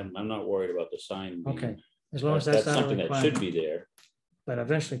up Yeah, to. I'm not worried about the sign. being- Okay, as long as that's not a something that should requirement, be there, but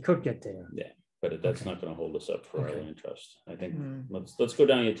eventually could get there. but that's Okay. not gonna hold us up for our Okay. land trust. I think, Hmm. let's go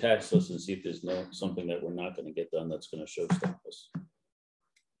down your tax list and see if there's something that we're not gonna get done that's gonna show stop us.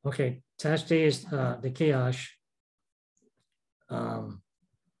 Okay, tax day is the kiosk.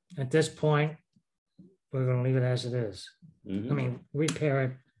 At this point, we're gonna leave it as it is. I Mhm. mean, repair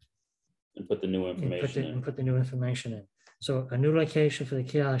it And put the new and information and in. put the new information in. So a new location for the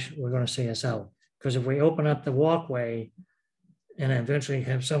kiosk, we're gonna see us out. Because if we open up the walkway and eventually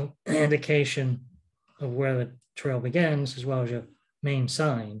have some indication of where the trail begins, as well as your main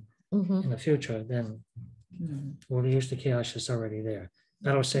sign Mhm. in the future, then Hmm. we'll use the kiosk that's already there.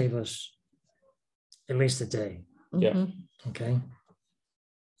 That'll save us at least a day, Yeah. Mhm. okay?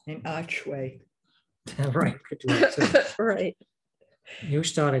 An archway. Right. could do that too. Right. You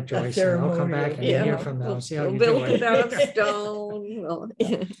started, Joyce, and I'll come back and ceremonial. hear from now and see how We'll you do build it out of it. stone. Well,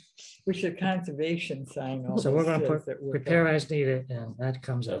 Which a conservation sign. So we're gonna almost put says that we're repair as needed, and that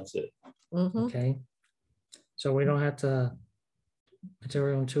comes out, That's it. Mhm. okay? So we don't have to,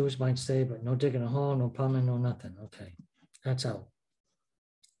 material and tools might stay, but no digging a hole, no plumbing, no nothing, okay? That's out.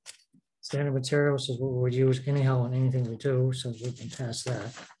 Standard materials is what we would use anyhow on anything we do, so we can pass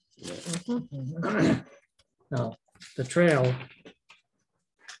that. Yeah. Mhm. Mhm. Now, the trail.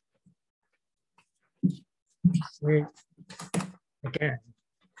 We, again,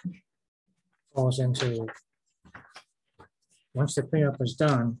 falls into, once the cleanup is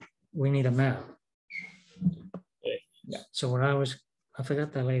done, we need a map. Okay. So I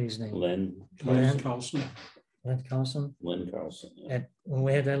forgot that lady's name, Lynn Lynn. Carlson. Lynn Carlson. Carlson. Yeah. When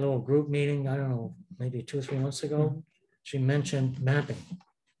we had that little group meeting, I don't know, maybe 2 or 3 months ago, she mentioned mapping.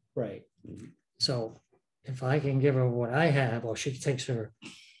 Right. So if I can give her what I have, or she takes her,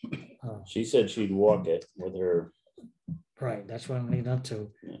 She said she'd walk it with her. right, that's what I'm leading up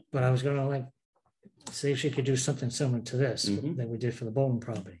to. Yeah. But I was gonna see if she could do something similar to this Mhm. that we did for the Bolton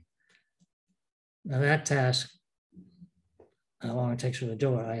property. Now that task, how long it takes her to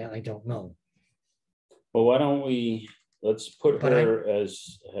do it, I don't know. Well, why don't let's put But her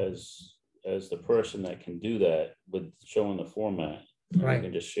as the person that can do that with showing the format. And Right. We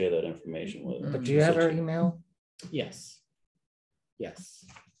can just share that information with her. But do you have her email? Yes. Yes.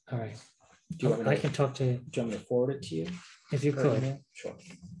 All right, Do you want me I to, can talk to you do you want me to forward it to you? if you Her could. email? Sure.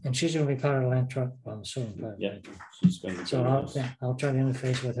 And she's gonna be part of the land truck, well, I'm assuming. part of the Yeah. land truck. She's going to. So I'll try to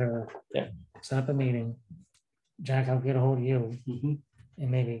interface with her. Yeah. Set up a meeting. Jack, I'll get a hold of you Mhm. and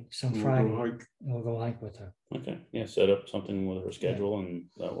maybe some We'll go Friday, hike. and we'll go hike with her Okay, yeah, set up something with her schedule and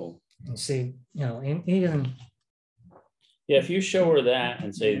that will, and see, even, yeah, if you show her that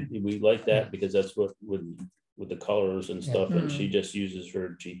and say, we like that because that's what with the colors and Yeah. stuff, and she just uses her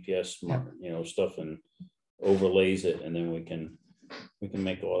GPS stuff and overlays it, and then we can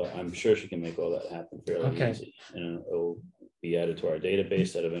make all that, I'm sure she can make all that happen fairly Okay. easy. And it'll be added to our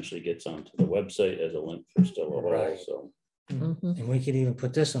database that eventually gets onto the website as a link for Stella Hall, Right. so. Mhm. And we could even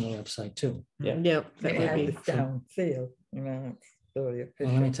put this on the website too. Yeah. Yep, They that would have be. this down sale, you know, it's really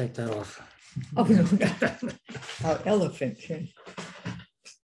Well, let me official. take that off. Oh, no, no. Our elephant.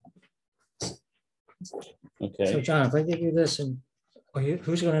 So Okay, John, if I give you this and,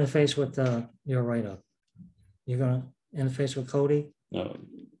 who's going to interface with your write-up? You're going to interface with Cody? no,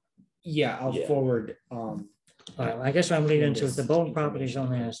 Yeah, I'll Yeah. forward. All right, I guess I'm leading to this the Bolton properties on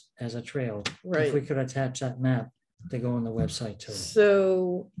there information. as a trail. If we Right. could attach that map to go on the website too.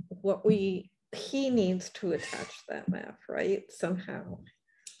 So he needs to attach that map, right? Somehow.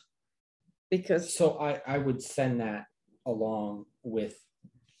 Because So I would send that along with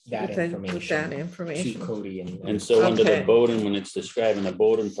that with that information to information. Cody and so under the Okay. Bowden, when it's describing the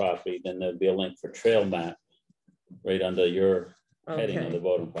Bowden property, then there'll be a link for trail map right under your heading of the Okay,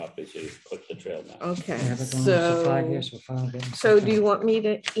 Bowden property, so you click the trail map. okay, Yeah, but going on for 5 years, so, we're finally getting so do something. you want me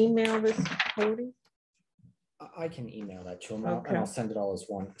to email this to Cody? I can email that to him Okay. and I'll send it all as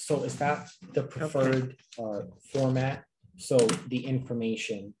one. So is that the preferred format? So the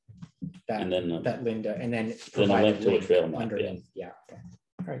information that And then, that Linda and then then a provide link to a trail map, yeah. underneath. Yeah. Okay.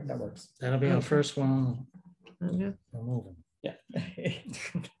 All right, that works. That'll be our Okay. first one. Okay. We're moving. Yeah.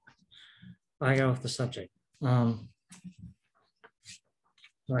 I got off the subject. All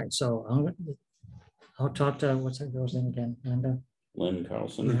right, so I'll talk to, what's that girl's name again? Linda? Lynn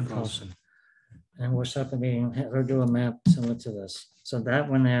Carlson. Lynn Carlson. And we'll set up a meeting, have her do a map similar to this. So that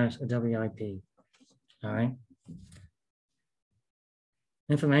one there is a WIP. All right.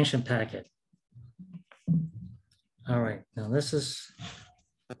 Information packet. All right, now this is,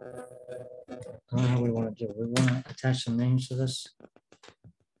 I don't know how we want to do. We want to attach some names to this.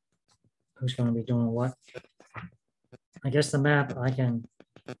 Who's going to be doing what? I guess the map I can.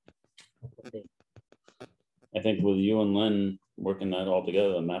 I think with you and Lynn working that all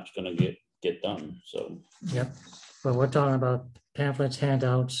together, the map's gonna get done, so Yep, but we're talking about pamphlets,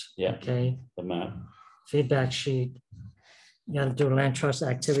 handouts. Yeah. Okay, the map, feedback sheet. You got to do land trust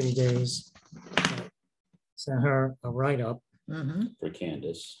activity days. Send her a write-up Mhm. for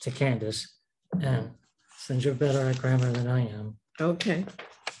Candace. to Candace, and since you're better at grammar than I am, Okay,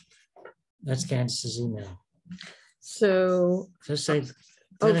 that's Candace's email. so, Just say,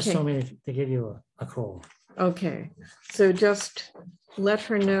 Dennis Okay. told me to give you a call. okay, so just let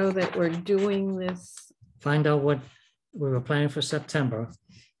her know that we're doing this. Find out what we were planning for September,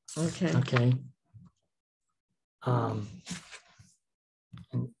 Okay, okay?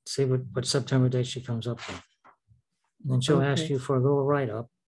 And see what September date she comes up with. And then she'll ask Okay. you for a little write-up,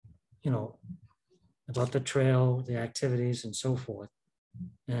 you know, about the trail, the activities and so forth.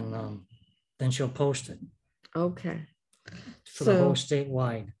 And then she'll post it okay. for the whole So-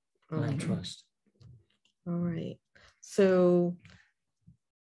 statewide land Mhm. trust. All right, so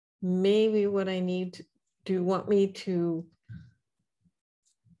maybe what I need to, do you want me to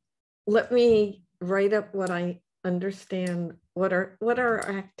let me write up what I understand, what are our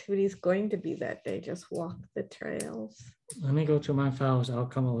activities going to be that day? Just walk the trails? Let me go through my files. I'll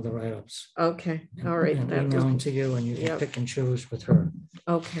come up with the write-ups. Okay, all right. And that email them would- to you and you can Yep. pick and choose with her.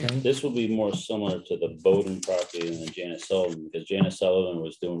 Okay, Okay? This will be more similar to the Bowden property than Janice Sullivan, because Janice Sullivan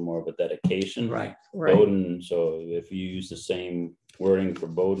was doing more of a dedication. Right. right, Bowden, so if you use the same wording for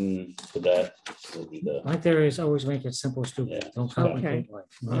Bowden for that, will be the, My theory is always make it simple, stupid. Yeah. Don't complicate life.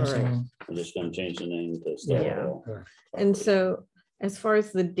 You know what I'm All right. saying? we're just gonna change the name to Stella. Yeah. Hall Right. and property. so as far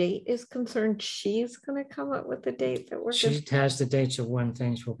as the date is concerned, she's gonna come up with the date that we're She just, has the dates of when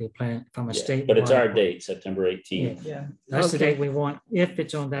things will be planned from a Yeah, state. but it's our date, September 18th. Yeah. That's the Okay. date we want, if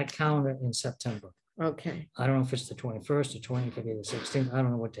it's on that calendar in September. okay, I don't know if it's the 21st, the 20th, it could be the 16th. I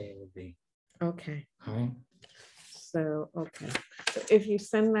don't know what day it would be. okay. All right. So, okay, so if you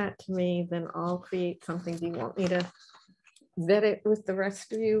send that to me, then I'll create something. Do you want me to vet it with the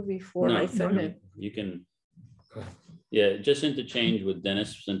rest of you before I No, send no, it? you can, Good. yeah, just interchange with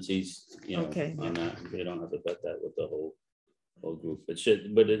Dennis since he's, Okay. on that. We don't have to vet that with the whole group. It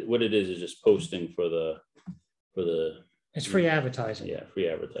should, but what it is just posting for the, It's free advertising. yeah, free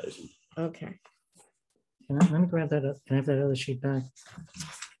advertising. Okay, Let me grab that up. Can I have that other sheet back?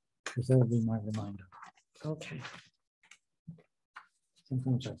 Because that'll be my reminder. okay.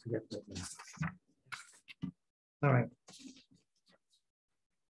 Sometimes I forget that. All right.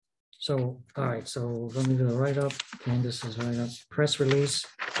 So, all right, so let me do the write-up. Candace's write-up, press release.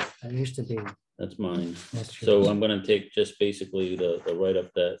 That used to be. That's mine. That's So yours. I'm gonna take just basically the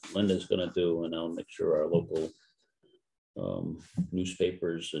write-up that Linda's gonna do, and I'll make sure our local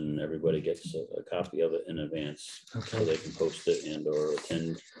newspapers and everybody gets a copy of it in advance, so Okay, they can post it and or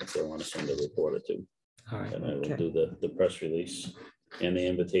attend if they want to send a reporter to. all right. And I will Okay. do the press release. And the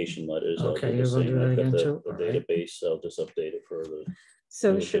invitation letters. I'll Okay, do you're the gonna same. do that I've got again the too? All right. database. I'll just update it for the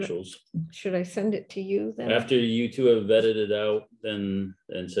So new should officials. I send it to you then? After you two have vetted it out, then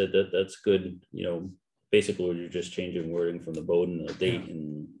and said that that's good, you know, basically you're just changing wording from the vote and the date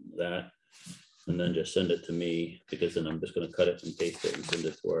and that. And then just send it to me, because then I'm just gonna cut it and paste it and send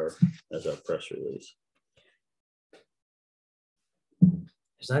it to our, as our press release.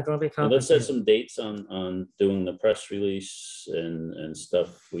 Is that gonna be And let's set complicated? some dates on doing the press release and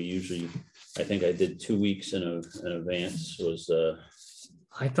stuff. We usually, I think I did 2 weeks in advance was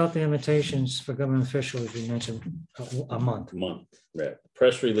I thought the invitations for government officials, you mentioned a month. month, right?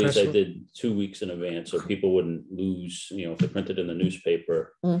 Press release, Press I did 2 weeks in advance, so people wouldn't lose, you know, if they printed in the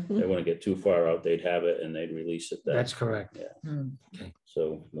newspaper, Mhm. they wouldn't get too far out, they'd have it and they'd release it then. That's correct.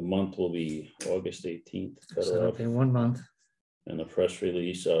 So the month will be August 18th. cut So it'll off, be 1 month. And the press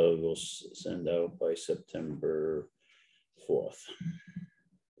release will send out by September 4th.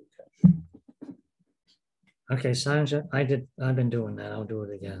 Okay, signage, I've been doing that. I'll do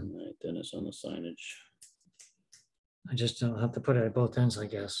it again. All right, Dennis on the signage. I just don't have to put it at both ends, I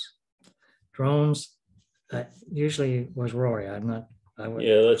guess. Drones, usually was Rory. I'm not, I would,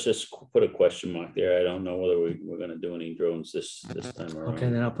 Yeah, let's just put a question mark there. I don't know whether we're gonna do any drones this time around. okay,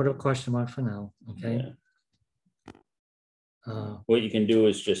 then I'll put a question mark for now, okay? Yeah. Uh, What you can do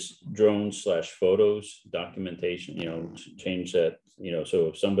is just drones / photos, documentation, you know, change that, you know, so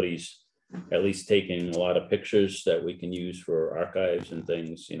if somebody's at least taking a lot of pictures that we can use for archives and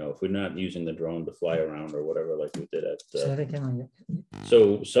things, you know, if we're not using the drone to fly around or whatever, like we did at. Say that again.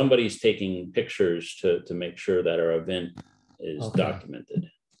 So somebody's taking pictures to make sure that our event is Okay.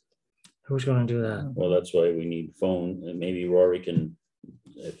 documented. Who's gonna do that? Well, that's why we need phone, and maybe Rory can,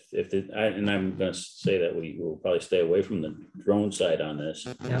 and I'm gonna say that we will probably stay away from the drone side on this.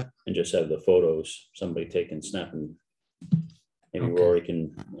 Yeah. And just have the photos, somebody taking, snapping. Maybe Okay. Rory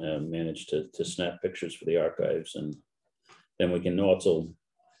can manage to snap pictures for the archives, and then we can also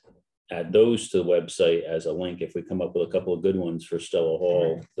add those to the website as a link if we come up with a couple of good ones for Stella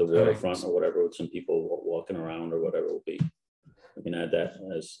Hall, the waterfront or whatever, with some people walking around or whatever it will be. We can add that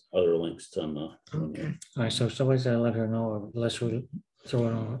as other links on the. Okay. All right, so somebody's gotta let her know, or unless we throw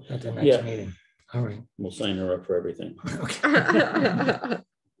it on at the Yeah. next meeting. All right. We'll sign her up for everything. That's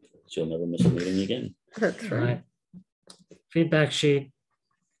She'll never miss a meeting again. All right. right. Feedback sheet.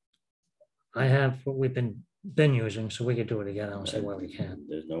 I have what we've been using, so we could do it again. I don't see why we can't,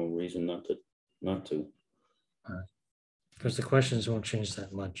 There's no reason not to. because the questions won't change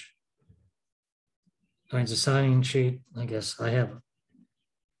that much. All right, the signing sheet, I guess I have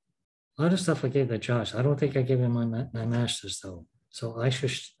a lot of stuff I gave to Josh. I don't think I gave him my masters though, so I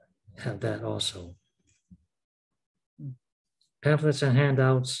should have that also. Pamphlets and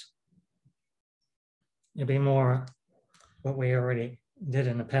handouts. It'd be more what we already did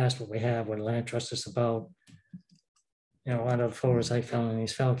in the past, what we have, what land trust is about. You know, a lot of the photos I found in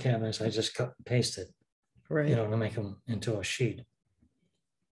these file cabinets, I just cut and pasted, you Right. know, to make them into a sheet.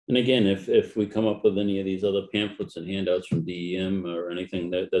 And again, if we come up with any of these other pamphlets and handouts from DEM or anything,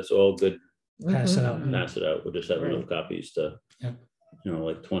 that's all good. Pass it Mhm. out. Pass it out. We'll just have enough Right. copies to, Yeah. you know,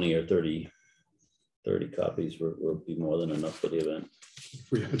 like 20 or 30 copies will be more than enough for the event.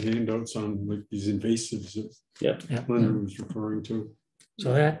 If we had handouts on like these invasives that Yep. Yeah. Linda was referring to.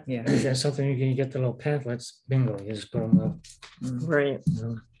 So that, Yeah. is that something you can get the little pamphlets, bingo, you just put them up. Right. You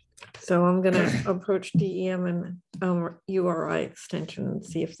know. So I'm gonna approach DEM and URI extension and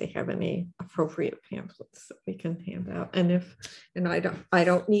see if they have any appropriate pamphlets that we can hand out. And I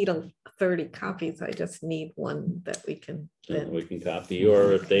don't need 30 copies. I just need one that we can So then. we can copy,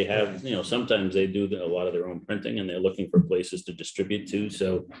 or if they have, you know, sometimes they do a lot of their own printing and they're looking for places to distribute to.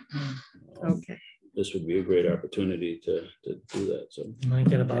 So Okay. this would be a great opportunity to do that. So, You might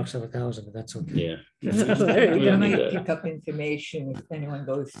get a box of 1,000, but that's okay. yeah. There you You go. might pick up information if anyone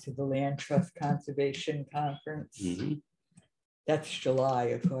goes to the Land Trust Conservation Conference. Mhm. That's July,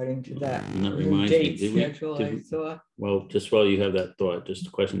 according to that And that new reminds me, date did we- schedule did I we- saw. Well, just while you have that thought, just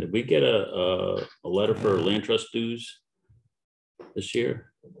a question, did we get a letter for land trust dues this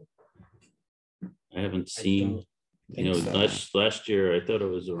year? I haven't seen, you know, last year, I thought it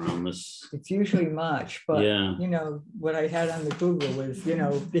was around this. It's usually March, but Yeah. you know, what I had on the Google was, you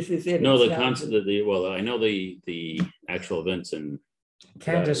know, this is it. No, It's the not- concept of well, I know the actual events and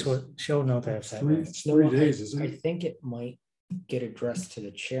Candace would show no that. It's 3 days, isn't I it? think it might get addressed to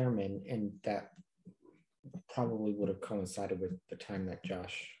the chairman, and that probably would have coincided with the time that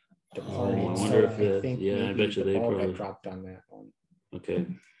Josh departed. I So wonder if I it- think yeah, I maybe bet you the they ball got probably- dropped on that one. okay.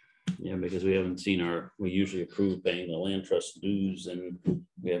 Yeah, because we haven't seen we usually approve paying the land trust dues and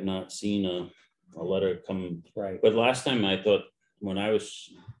we have not seen a letter come. Right. But last time I thought, when I was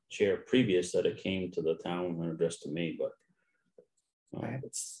chair previous that it came to the town and addressed to me, but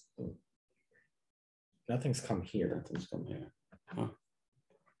It's nothing's come here. nothing's come here. Huh.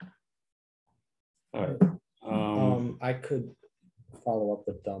 All right. I could follow up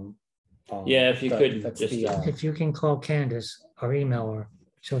with them. Yeah, if you could, that's just the, If you can call Candace or email her,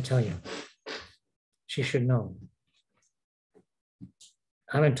 she'll tell you. She should know.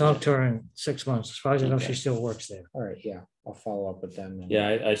 I haven't talked to her in 6 months. As far as I know, she still works there. all right, yeah, I'll follow up with them. and-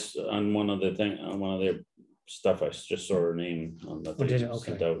 yeah, on one of the thing, on one of their stuff, I just saw her name on the Oh, did it?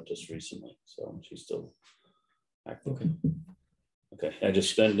 sent Okay. out just recently, so she's still active. Okay. Okay, I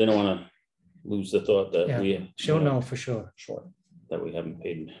just didn't want to lose the thought that Yeah, she'll know for sure. Sure. that we haven't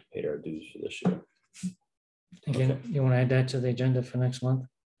paid our dues for this year. Again, Okay. you want to add that to the agenda for next month?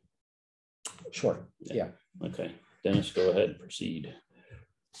 Sure, yeah. Okay, Dennis, go ahead, proceed.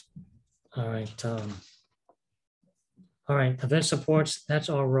 All right. All right, event supports, that's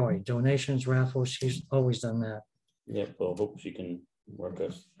all Roy. Donations, raffles, she's always done that. Yep, well, hope she can work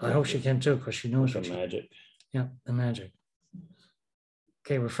us. I hope she can too, because she knows Work what a she, magic. yeah, the magic.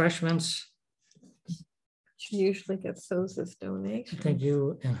 Okay, refreshments. She usually gets those as I donations. think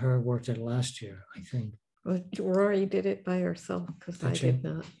you and her worked it last year, I think. But Rory did it by herself because I Did she? did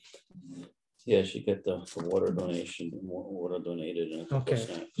not. Yeah, she got the water donation, water donated and a couple Okay.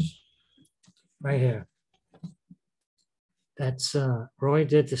 snacks. Right here. That's Roy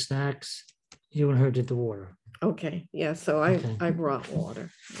did the snacks, you and her did the water. Okay, yeah, so Okay. I brought water.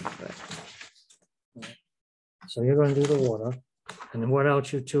 So you're gonna do the water, and then what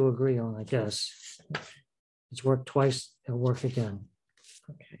else you two agree on, I guess. It's worked twice, it'll work again.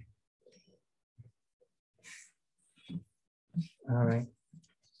 Okay. All right.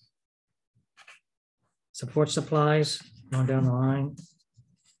 Support supplies, going down the line.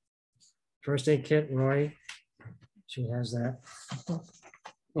 First aid kit, Roy. She has that.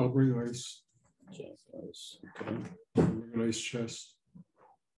 I'll bring ice, Jack, okay. bring an ice chest.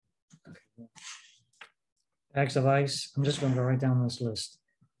 Bags of ice, I'm just gonna go right down this list.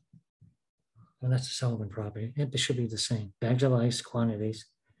 Well, that's the Sullivan property. It should be the same. Bags of ice quantities.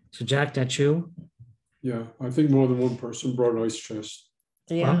 So Jack, that's you? Yeah, I think more than one person brought an ice chest.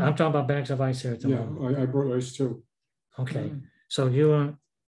 Well, Yeah, I'm talking about bags of ice here at the Yeah, moment. I brought ice too. Okay, so you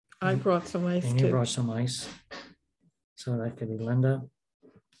I brought some ice and you too. brought some ice. So that could be Linda.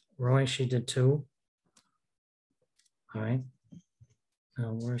 Roy, she did too. All right.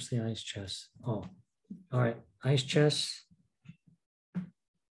 Now, where's the ice chest? Oh, all right, ice chest.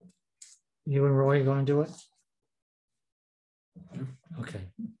 You and Roy are going to do it? Okay,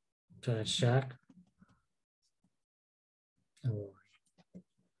 so that's Jack. And Roy.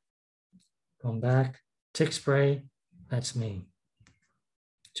 Going back, tick spray, that's me.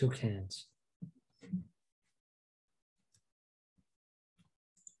 2 cans.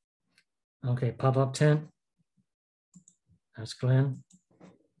 Okay, pop-up tent. That's Glenn.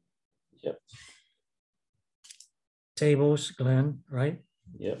 Yep. Tables, Glenn, right?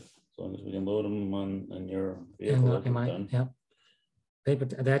 Yep, as long as we can load them on your And vehicle, that'll be am I, done. yep. Paper,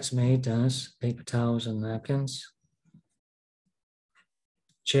 that's me, Dennis. Paper towels and napkins.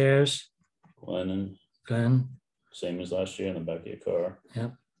 Chairs, Lennon, Glenn, same as last year in the back of your car.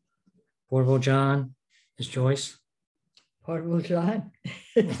 yep. Portable John is Joyce. Portable John.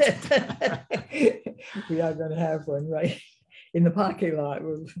 We are gonna have one, right? In the parking lot,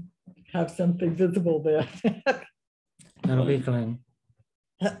 we'll have something visible there. That'll be Glenn.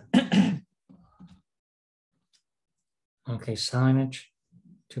 Okay, signage,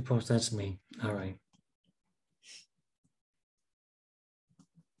 2 posts, that's me. All right.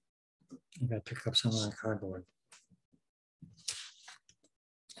 I gotta pick up some of that cardboard.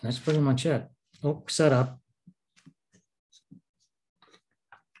 And that's pretty much it. Oh, setup.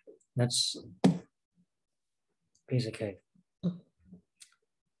 That's piece of cake.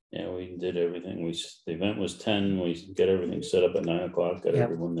 Yeah, we did everything. The event was 10, we get everything set up at 9 o'clock, got Yep.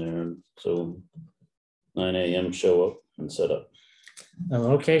 everyone there. So 9 a.m. show up and set up. The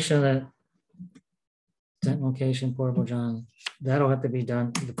location that tent location, portable John, that'll have to be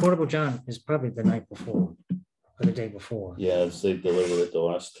done. The portable John is probably the night before or the day before. Yeah, as they delivered it the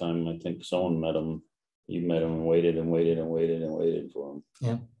last time, I think someone met him. You met him and waited and waited and waited and waited for him.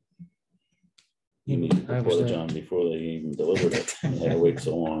 Yeah. You needed I the was Porta there. John before they even delivered it. They had to wait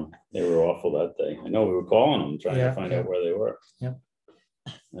so long. They were awful that day. I know we were calling them, trying Yeah, to find yeah. out where they were. Yep.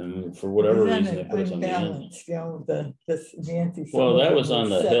 And for whatever It was reason, they put us on the end. unbalanced, you know, this Nancy. Well, that Sullivan was on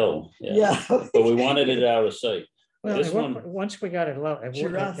the set- hill. Yeah. But we wanted it out of sight. Well, This it worked- one- once we got it low, it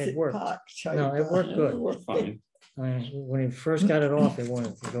Jurassic worked. Park type. No, it worked Yeah, good. it worked fine. I mean, when he first got it off, it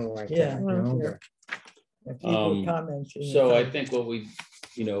wanted to go like Yeah. that. You know, but If people comment. So I think what we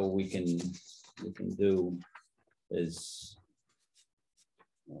can do is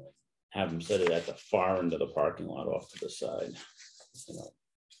have them set it at the far end of the parking lot off to the side.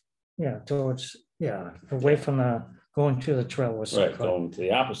 Yeah, towards, away from the, going to the trail. Right, going to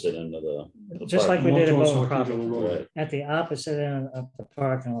the opposite end of the Just like we parking did at More Bowden towards Property, Hockey Hill Road. Right. at the opposite end of the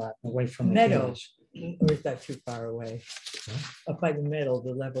parking lot, away from the Meadow. fields. Or is that too far away? Up by the middle,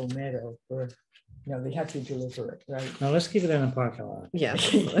 the level meadow, or, they have to deliver it, right? Now, let's keep it in the parking lot. Yeah,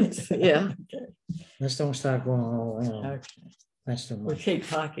 yeah. Let's don't start going all, Okay. that's too We much. take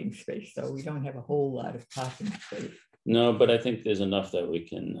parking space, though. We don't have a whole lot of parking space. No, but I think there's enough that we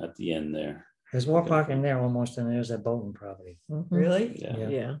can at the end there. There's more parking there almost than there's at Bowden Property. Really?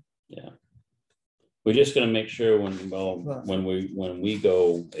 Yeah. Yeah. We're just gonna make sure when we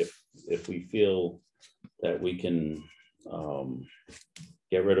go, if we feel that we can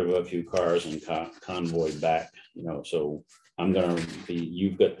get rid of a few cars and convoy back, so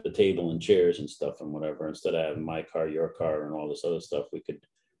you've got the table and chairs and stuff and whatever, instead of having my car, your car and all this other stuff, we could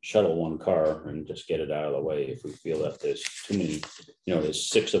shuttle one car and just get it out of the way if we feel that there's too many, there's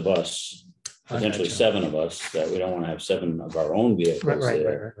 6 of us, potentially 7 of us, that we don't want to have 7 of our own vehicles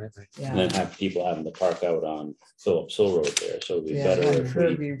there. Right. And then have people having to park out on Phillips Hill Road there. So it'd be better on if we,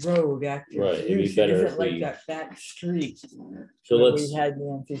 Kirby Road, active Right, it'd be use. It better isn't if like we- that back street. so where let's, We had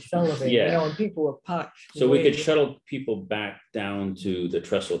Nancy Sullivan, Yeah. And people were parked. so we could way- shuttle people back down to the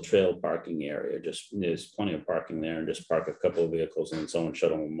Trestle Trail parking area. Just, there's plenty of parking there, and just park a couple of vehicles and then someone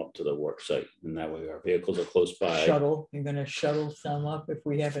shuttle them up to the work site. And that way our vehicles are close by. Shuttle, you're gonna shuttle some up if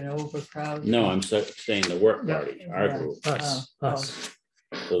we have an overcrowd? No, I'm saying the work Yeah. party, our Yeah. group. Us.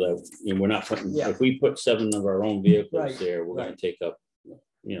 So that, we're not putting, Yeah. if we put 7 of our own vehicles Right, there, we're gonna right. take up,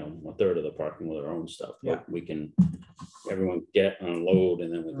 a third of the parking with our own stuff. Yeah. But we can, everyone get unload,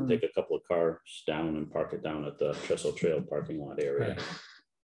 and then we can Mm. take a couple of cars down and park it down at the Trestle Trail parking lot area. Right.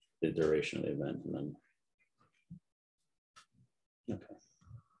 The duration of the event, and then. Okay.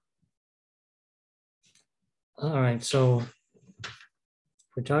 All right, so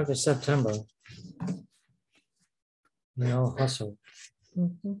we talked to September. We all hustle.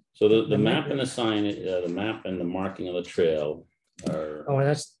 So the map and the sign, the map and the marking of the trail are, Oh,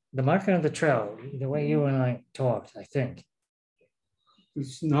 that's the marking of the trail, the way you and I talked, I think,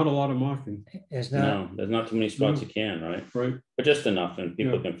 It's not a lot of marking, is not, no, there's not too many spots you can, right? right? But just enough, and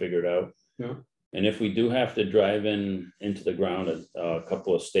people Yeah. can figure it out. Yeah. And if we do have to drive into the ground a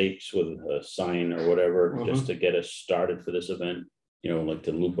couple of stakes with a sign or whatever, just to get us started for this event, like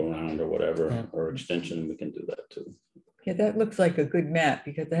to loop around or whatever, Yeah. or extension, we can do that too. Yeah, that looks like a good map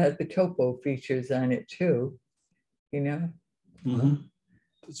because it has the topo features on it too,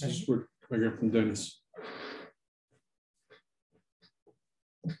 This is what I got from Dennis.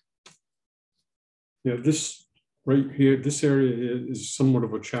 Yeah, this right here, this area here is somewhat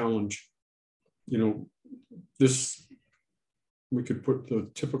of a challenge. This, we could put the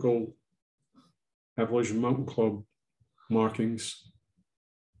typical Appalachian Mountain Club markings.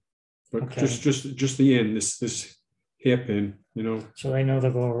 But Okay. just the end, this hairpin, so they know to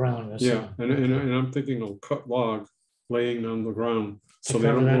go around. that's Yeah, all. and I'm thinking of cut log laying on the ground, To so they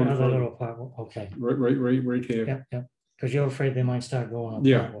cover don't that go in other front. little part, okay, Right here. yep, because you're afraid they might start going up.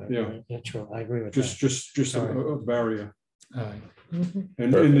 Yeah, that way, yeah. right? Yeah, true, I agree with Just that. a barrier, All right,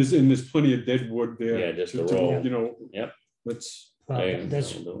 and Perfect. there's plenty of dead wood there. Yeah, just to- a to, roll. Let's. well, Okay,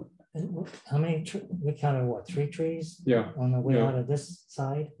 there's, that'll do how many, we counted what, 3 trees Yeah, on the way Yeah. out of this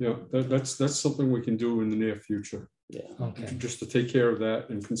side? yeah, that's something we can do in the near future, it. Yeah. Okay, just to take care of that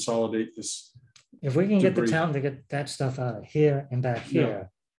and consolidate this. if we can get the Debris. town to get that stuff out of here and back Yeah.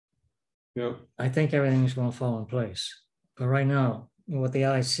 here, Yeah, I think everything's gonna fall in place. But right now, what the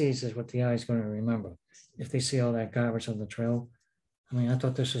eye sees is what the eye is gonna remember. If they see all that garbage on the trail, I mean, I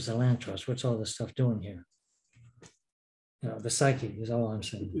thought this was a land trust. What's all this stuff doing here? The psyche is all I'm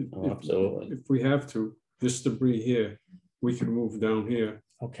saying. Oh, absolutely. If we have to, this debris here, we can move down here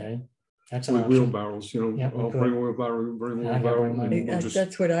Okay, that's an with option. wheelbarrows, Yeah, we I'll could. bring a wheelbarrow, bring a I gotta bring wheelbarrow. mine. and we'll just-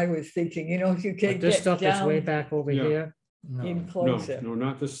 That's what I was thinking, if you But can this get stuff that's way down back over Yeah. here, in no, closer. No,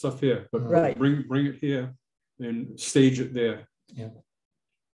 not this stuff here, but Right. bring it here and stage it there.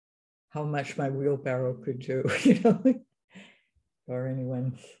 How much my wheelbarrow could do, or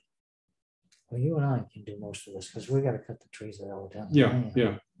anyone's. well, you and I can do most of this because we gotta cut the trees that all down. Yeah, anyhow.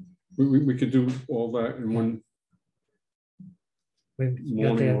 yeah. We could do all that in one We got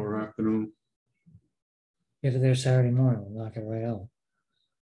morning there, or afternoon. get there Saturday morning, we'll knock it right out.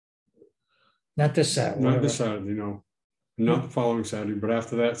 Not this Saturday. Not this whatever. Saturday, no. Not the following Saturday, but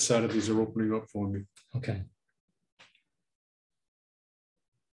after that, Saturdays are opening up for me. Okay,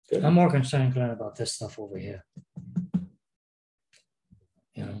 Good. I'm more concerned, Glenn, about this stuff over here.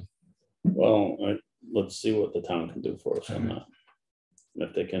 You know, Well, let's see what the town can do for us on that.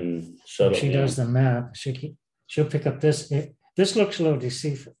 If they can shut if up. she does the map, she'll pick up this. This looks a little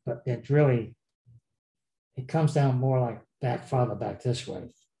deceitful, but it really, it comes down more like farther back this way.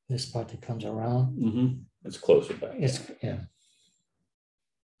 This part that comes around. It's closer back. It's, yeah.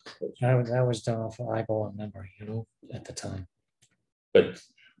 That was done off of eyeball and memory, you know, at the time. But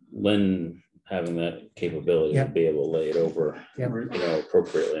Lynn having that capability to be able to lay it over, you know,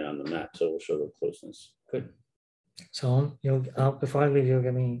 appropriately on the map, so we'll show the closeness. Good. So before I leave, you'll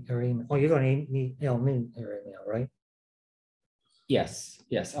give me your email. Oh, you're going to email me your email, right? Yes,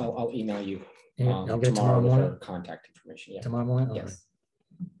 I'll email you I'll get tomorrow with morning. her contact information. Yeah. Tomorrow morning? Yes.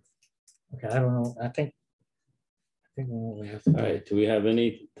 Okay, I don't know. I think we have to. All right, do we have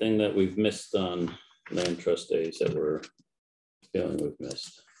anything that we've missed on land trust days that we're feeling we've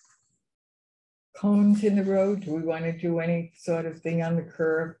missed? Cones in the road, do we want to do any sort of thing on the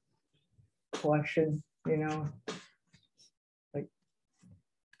curb? Caution, you know, like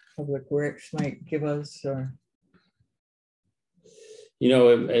Public Works might give us, or You know,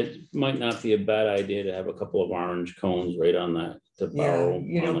 it might not be a bad idea to have a couple of orange cones right on that to borrow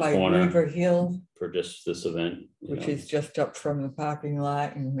you know, on the by corner River Hill, for just this event. which is just up from the parking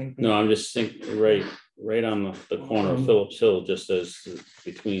lot, and maybe. No, I'm just thinking right on the corner of Phillips Hill, just as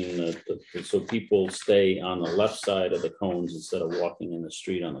between so people stay on the left side of the cones instead of walking in the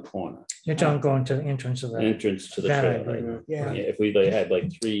street on the corner. You're talking going to the entrance of the Entrance to the That I trail. agree with. Yeah. If we had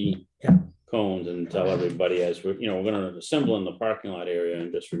like 3 cones and tell everybody as we're going to assemble in the parking lot area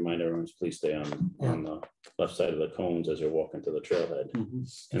and just remind everyone to please stay on the left side of the cones as you're walking to the trailhead.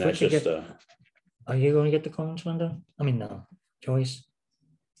 And that's just Are you going to get the cones, Linda? I mean, no, Joyce.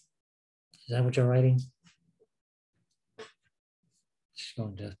 Is that what you're writing? She's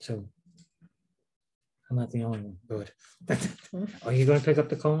going to too. I'm not the only one. Good. Are you going to pick up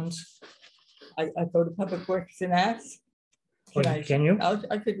the cones? I go to Public Works and ask. Can you?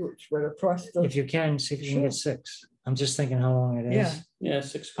 I could spread across the. If you can, see if you can get 6. I'm just thinking how long it is. Yeah,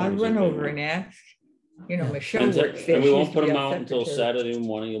 6 I'll cones. run over and ask. You know, Michelle And works there. we won't She's put them the out until secretary. Saturday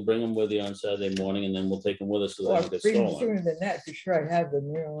morning. You'll bring them with you on Saturday morning, and then we'll take them with us so Well, they don't get bring them stolen. sooner than that, for sure I have them,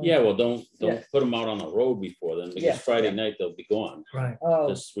 you know. Yeah, well, don't Yeah. put them out on the road before then, because Yeah, Friday yeah. night they'll be gone. Right. Oh,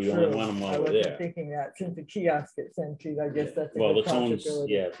 Just we only true. want them I while we're wasn't there. thinking that, since the kiosk gets emptied, I guess that's a Well, the good cones,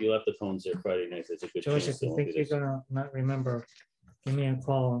 possibility. yeah, if you left the cones there Friday night, there's a good Joyce, chance if they you won't think be you're there. gonna not remember, give me a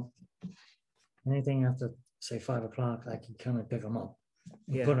call. Anything after, say, 5 o'clock, I can come and pick them up.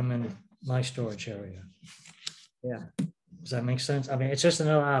 And Yeah. put them in my storage area. Yeah. Does that make sense? I mean, it's just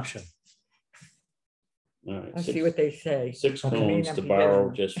another option. All right, I'll see 6 what they say. 6 Okay. cones May to not be borrow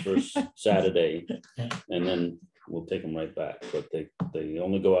getting just for Saturday, Yeah. and then we'll take them right back. But they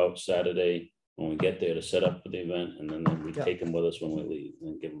only go out Saturday when we get there to set up for the event, and then we Yeah. take them with us when we leave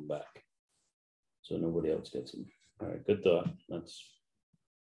and give them back. So nobody else gets them. All right, good thought.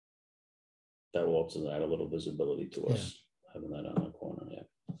 That will also add a little visibility to us, having that on the corner, yeah.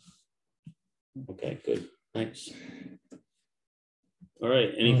 Okay, good, thanks. All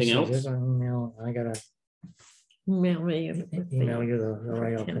right, anything So else? there's an email. I gotta Email me. email you the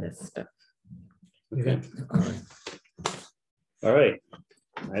right up. Kind of stuff. You got, all right. All right,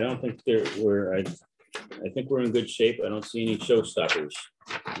 I don't think I think we're in good shape. I don't see any showstoppers.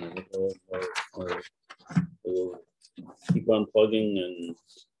 I think we'll keep on plugging, and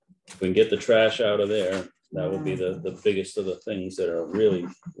if we can get the trash out of there, that will be the biggest of the things that are really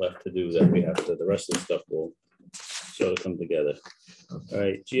left to do that we have to, the rest of the stuff will sort of come together. All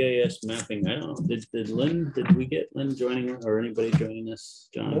right, GIS mapping. I don't know, did we get Lynn joining or anybody joining us,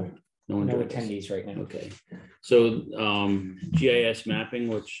 John? No one No joined us. attendees right now. Okay, so GIS mapping,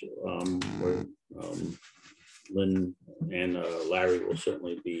 which Lynn and Larry will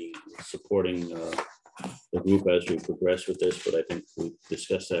certainly be supporting the group as we progress with this, but I think we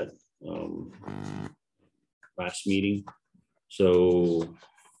discussed that last meeting. So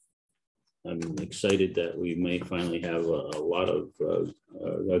I'm excited that we may finally have a lot of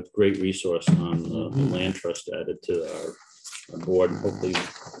a great resource on the land trust added to our board. And hopefully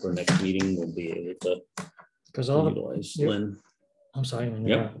for next meeting, we'll be able to Because all the, utilize Lynn. I'm sorry.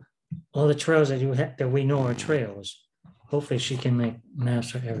 Yep. All the trails that that we know are trails. Hopefully she can make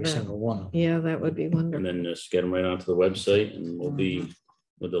maps for every Yeah. single one of them. Yeah, that would be And wonderful. then just get them right onto the website, and we'll be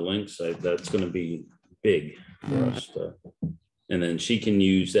with the links. That's going to be big for us to, and then she can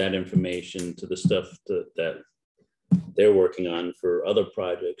use that information to the stuff that they're working on for other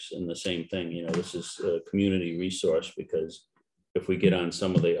projects. And the same thing, you know, this is a community resource, because if we get on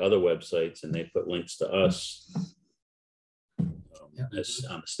some of the other websites and they put links to us, as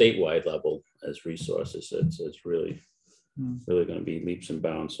on a statewide level as resources. It's really going to be leaps and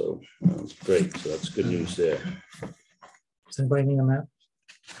bounds. So great. So that's good news there. Does anybody need a map?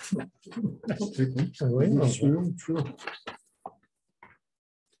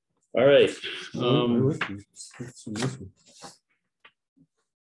 All right.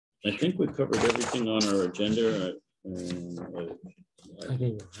 I think we covered everything on our agenda.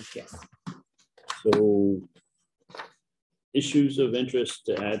 Yes. So issues of interest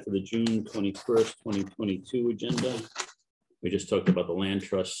to add to the June 21st, 2022 agenda. We just talked about the land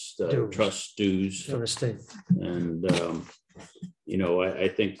trust trust dues For the state. and you know, I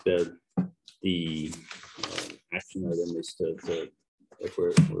think that the action item is to if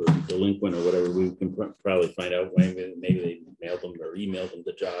we're delinquent or whatever, we can probably find out maybe they mailed them or emailed them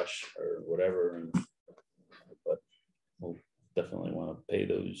to Josh or whatever. And but we'll definitely want to pay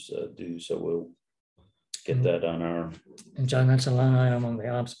those dues, so we'll get that on our. And John, that's a line item on the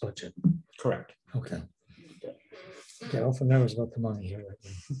ops budget. Correct. Okay. Okay, often nervous about the money here.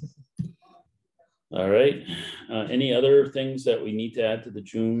 All right. Any other things that we need to add to the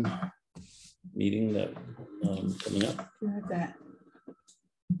June meeting that coming up? You have that.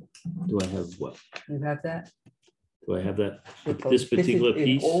 Do I have what? You have that? Do I have that? This particular is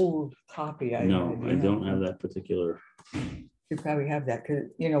piece? an old copy. No, I don't have that particular. You probably have that because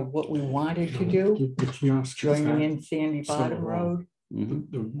you know what we wanted to do, The kiosks. joining in Sandy Still Bottom wrong. Road.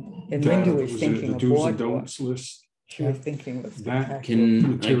 And Linda was thinking the of do's and boardwalk. don'ts list. She was thinking of That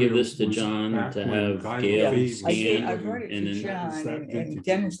Can I give this to was John back to when have Guy Gail Levy was scan? I brought it and to then- John that and vintage?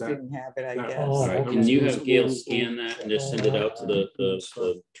 Dennis Is that- didn't have it, I that- guess. Oh, All right, okay. can you have Gail scan that and just send it out to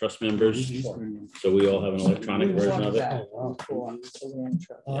the trust members? So we all have an electronic We version want of it? that Oh, wow. for the land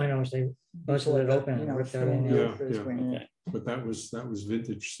trust. All I know is they busted it open You and know, ripped Sandy everything out. first Yeah, went in. Okay, But that was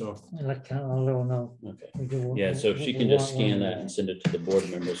vintage stuff. I like kind of a little note. okay. We do- Yeah, so if she we can just want one. scan that and send it to the board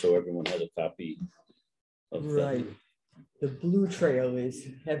member so everyone has a copy of that. Right. The blue trail is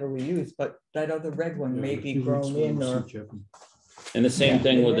heavily used, but that other red one may be grown in or. And the same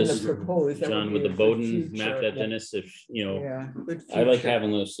thing And with then this, the proposed, that would John, be with a the good Bowden map future. that Dennis, if, you know, Yeah, good I like future.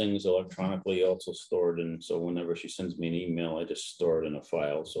 having those things electronically also stored, and so whenever she sends me an email, I just store it in a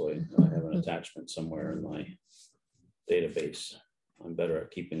file, so I have an attachment somewhere in my database. I'm better at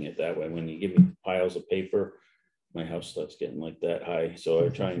keeping it that way. When you give me piles of paper, my house starts getting like that high, so I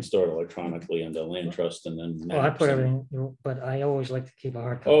try and store it electronically under land trust and then. Well, I maps put and- everything, but I always like to keep a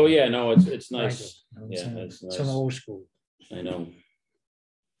hard copy. Oh, yeah, no, it's I do. nice. I'm Yeah, saying, it's It's an nice. old school. I know.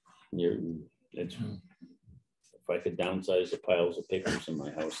 It's, if I could downsize the piles of papers in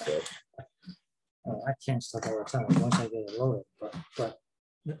my house, though. I can't stop all the time once I get it loaded, but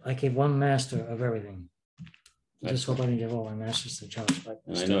I keep one master of everything. I just hope I didn't give all my masters to Josh. But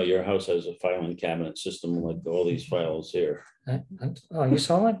And I know your house has a filing cabinet system like all these files here. Oh, you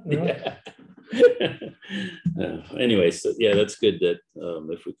saw it? Really? Yeah. Anyways, so, yeah, that's good that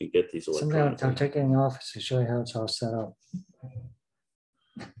if we could get these Someday I'll electronically. take it in the office to show you how it's all set up.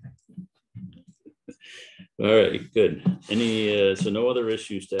 All right, good. Any, so no other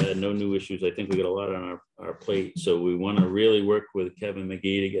issues to add, no new issues. I think we got a lot on our plate. So we want to really work with Kevin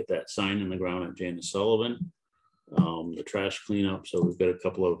McGee to get that sign in the ground at Janice Sullivan. The trash cleanup. So we've got a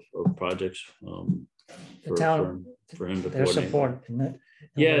couple of projects The town, for him to their coordinate. support. and that-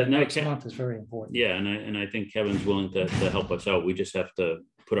 Yeah, no, next Kev- month is very important. Yeah, and I think Kevin's willing to help us out. We just have to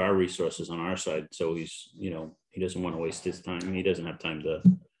put our resources on our side. So he's, you know, he doesn't want to waste his time. He doesn't have time to.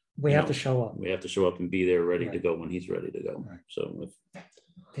 We you have know, to show up. We have to show up and be there, ready to Right. go when he's ready to go. Right. So if,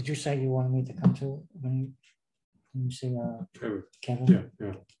 Did you say you wanted me to come to when you see Kevin?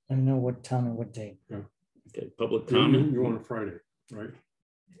 Yeah. Let me know what time and what day. okay, public You comment. want a Friday, right?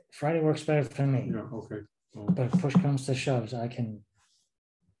 Friday works better for me, Yeah, okay. but if push comes to shoves, I can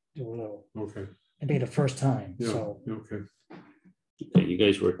do a little. Okay, It'd be the first time, yeah, so okay. Okay, you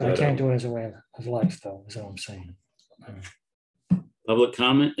guys work I that can't out. do it as a way of life, though. Is what I'm saying. Public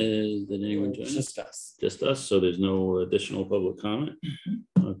comment is, did anyone join us? Just us. Just us, so there's no additional public comment.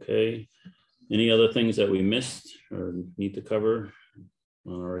 Okay. Any other things that we missed or need to cover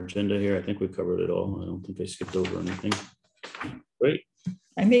on our agenda here? I think we covered it all. I don't think I skipped over anything. Great.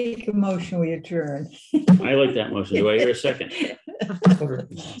 I make a motion, we adjourn. I like that motion. Do I hear a second?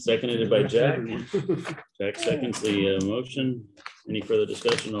 Seconded by Jack. Jack seconds the motion. Any further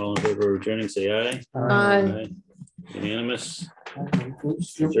discussion? All in favor of adjourning, say aye. Aye. Unanimous.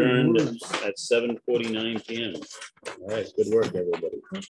 Adjourned at 7:49 PM. All right, good work, everybody.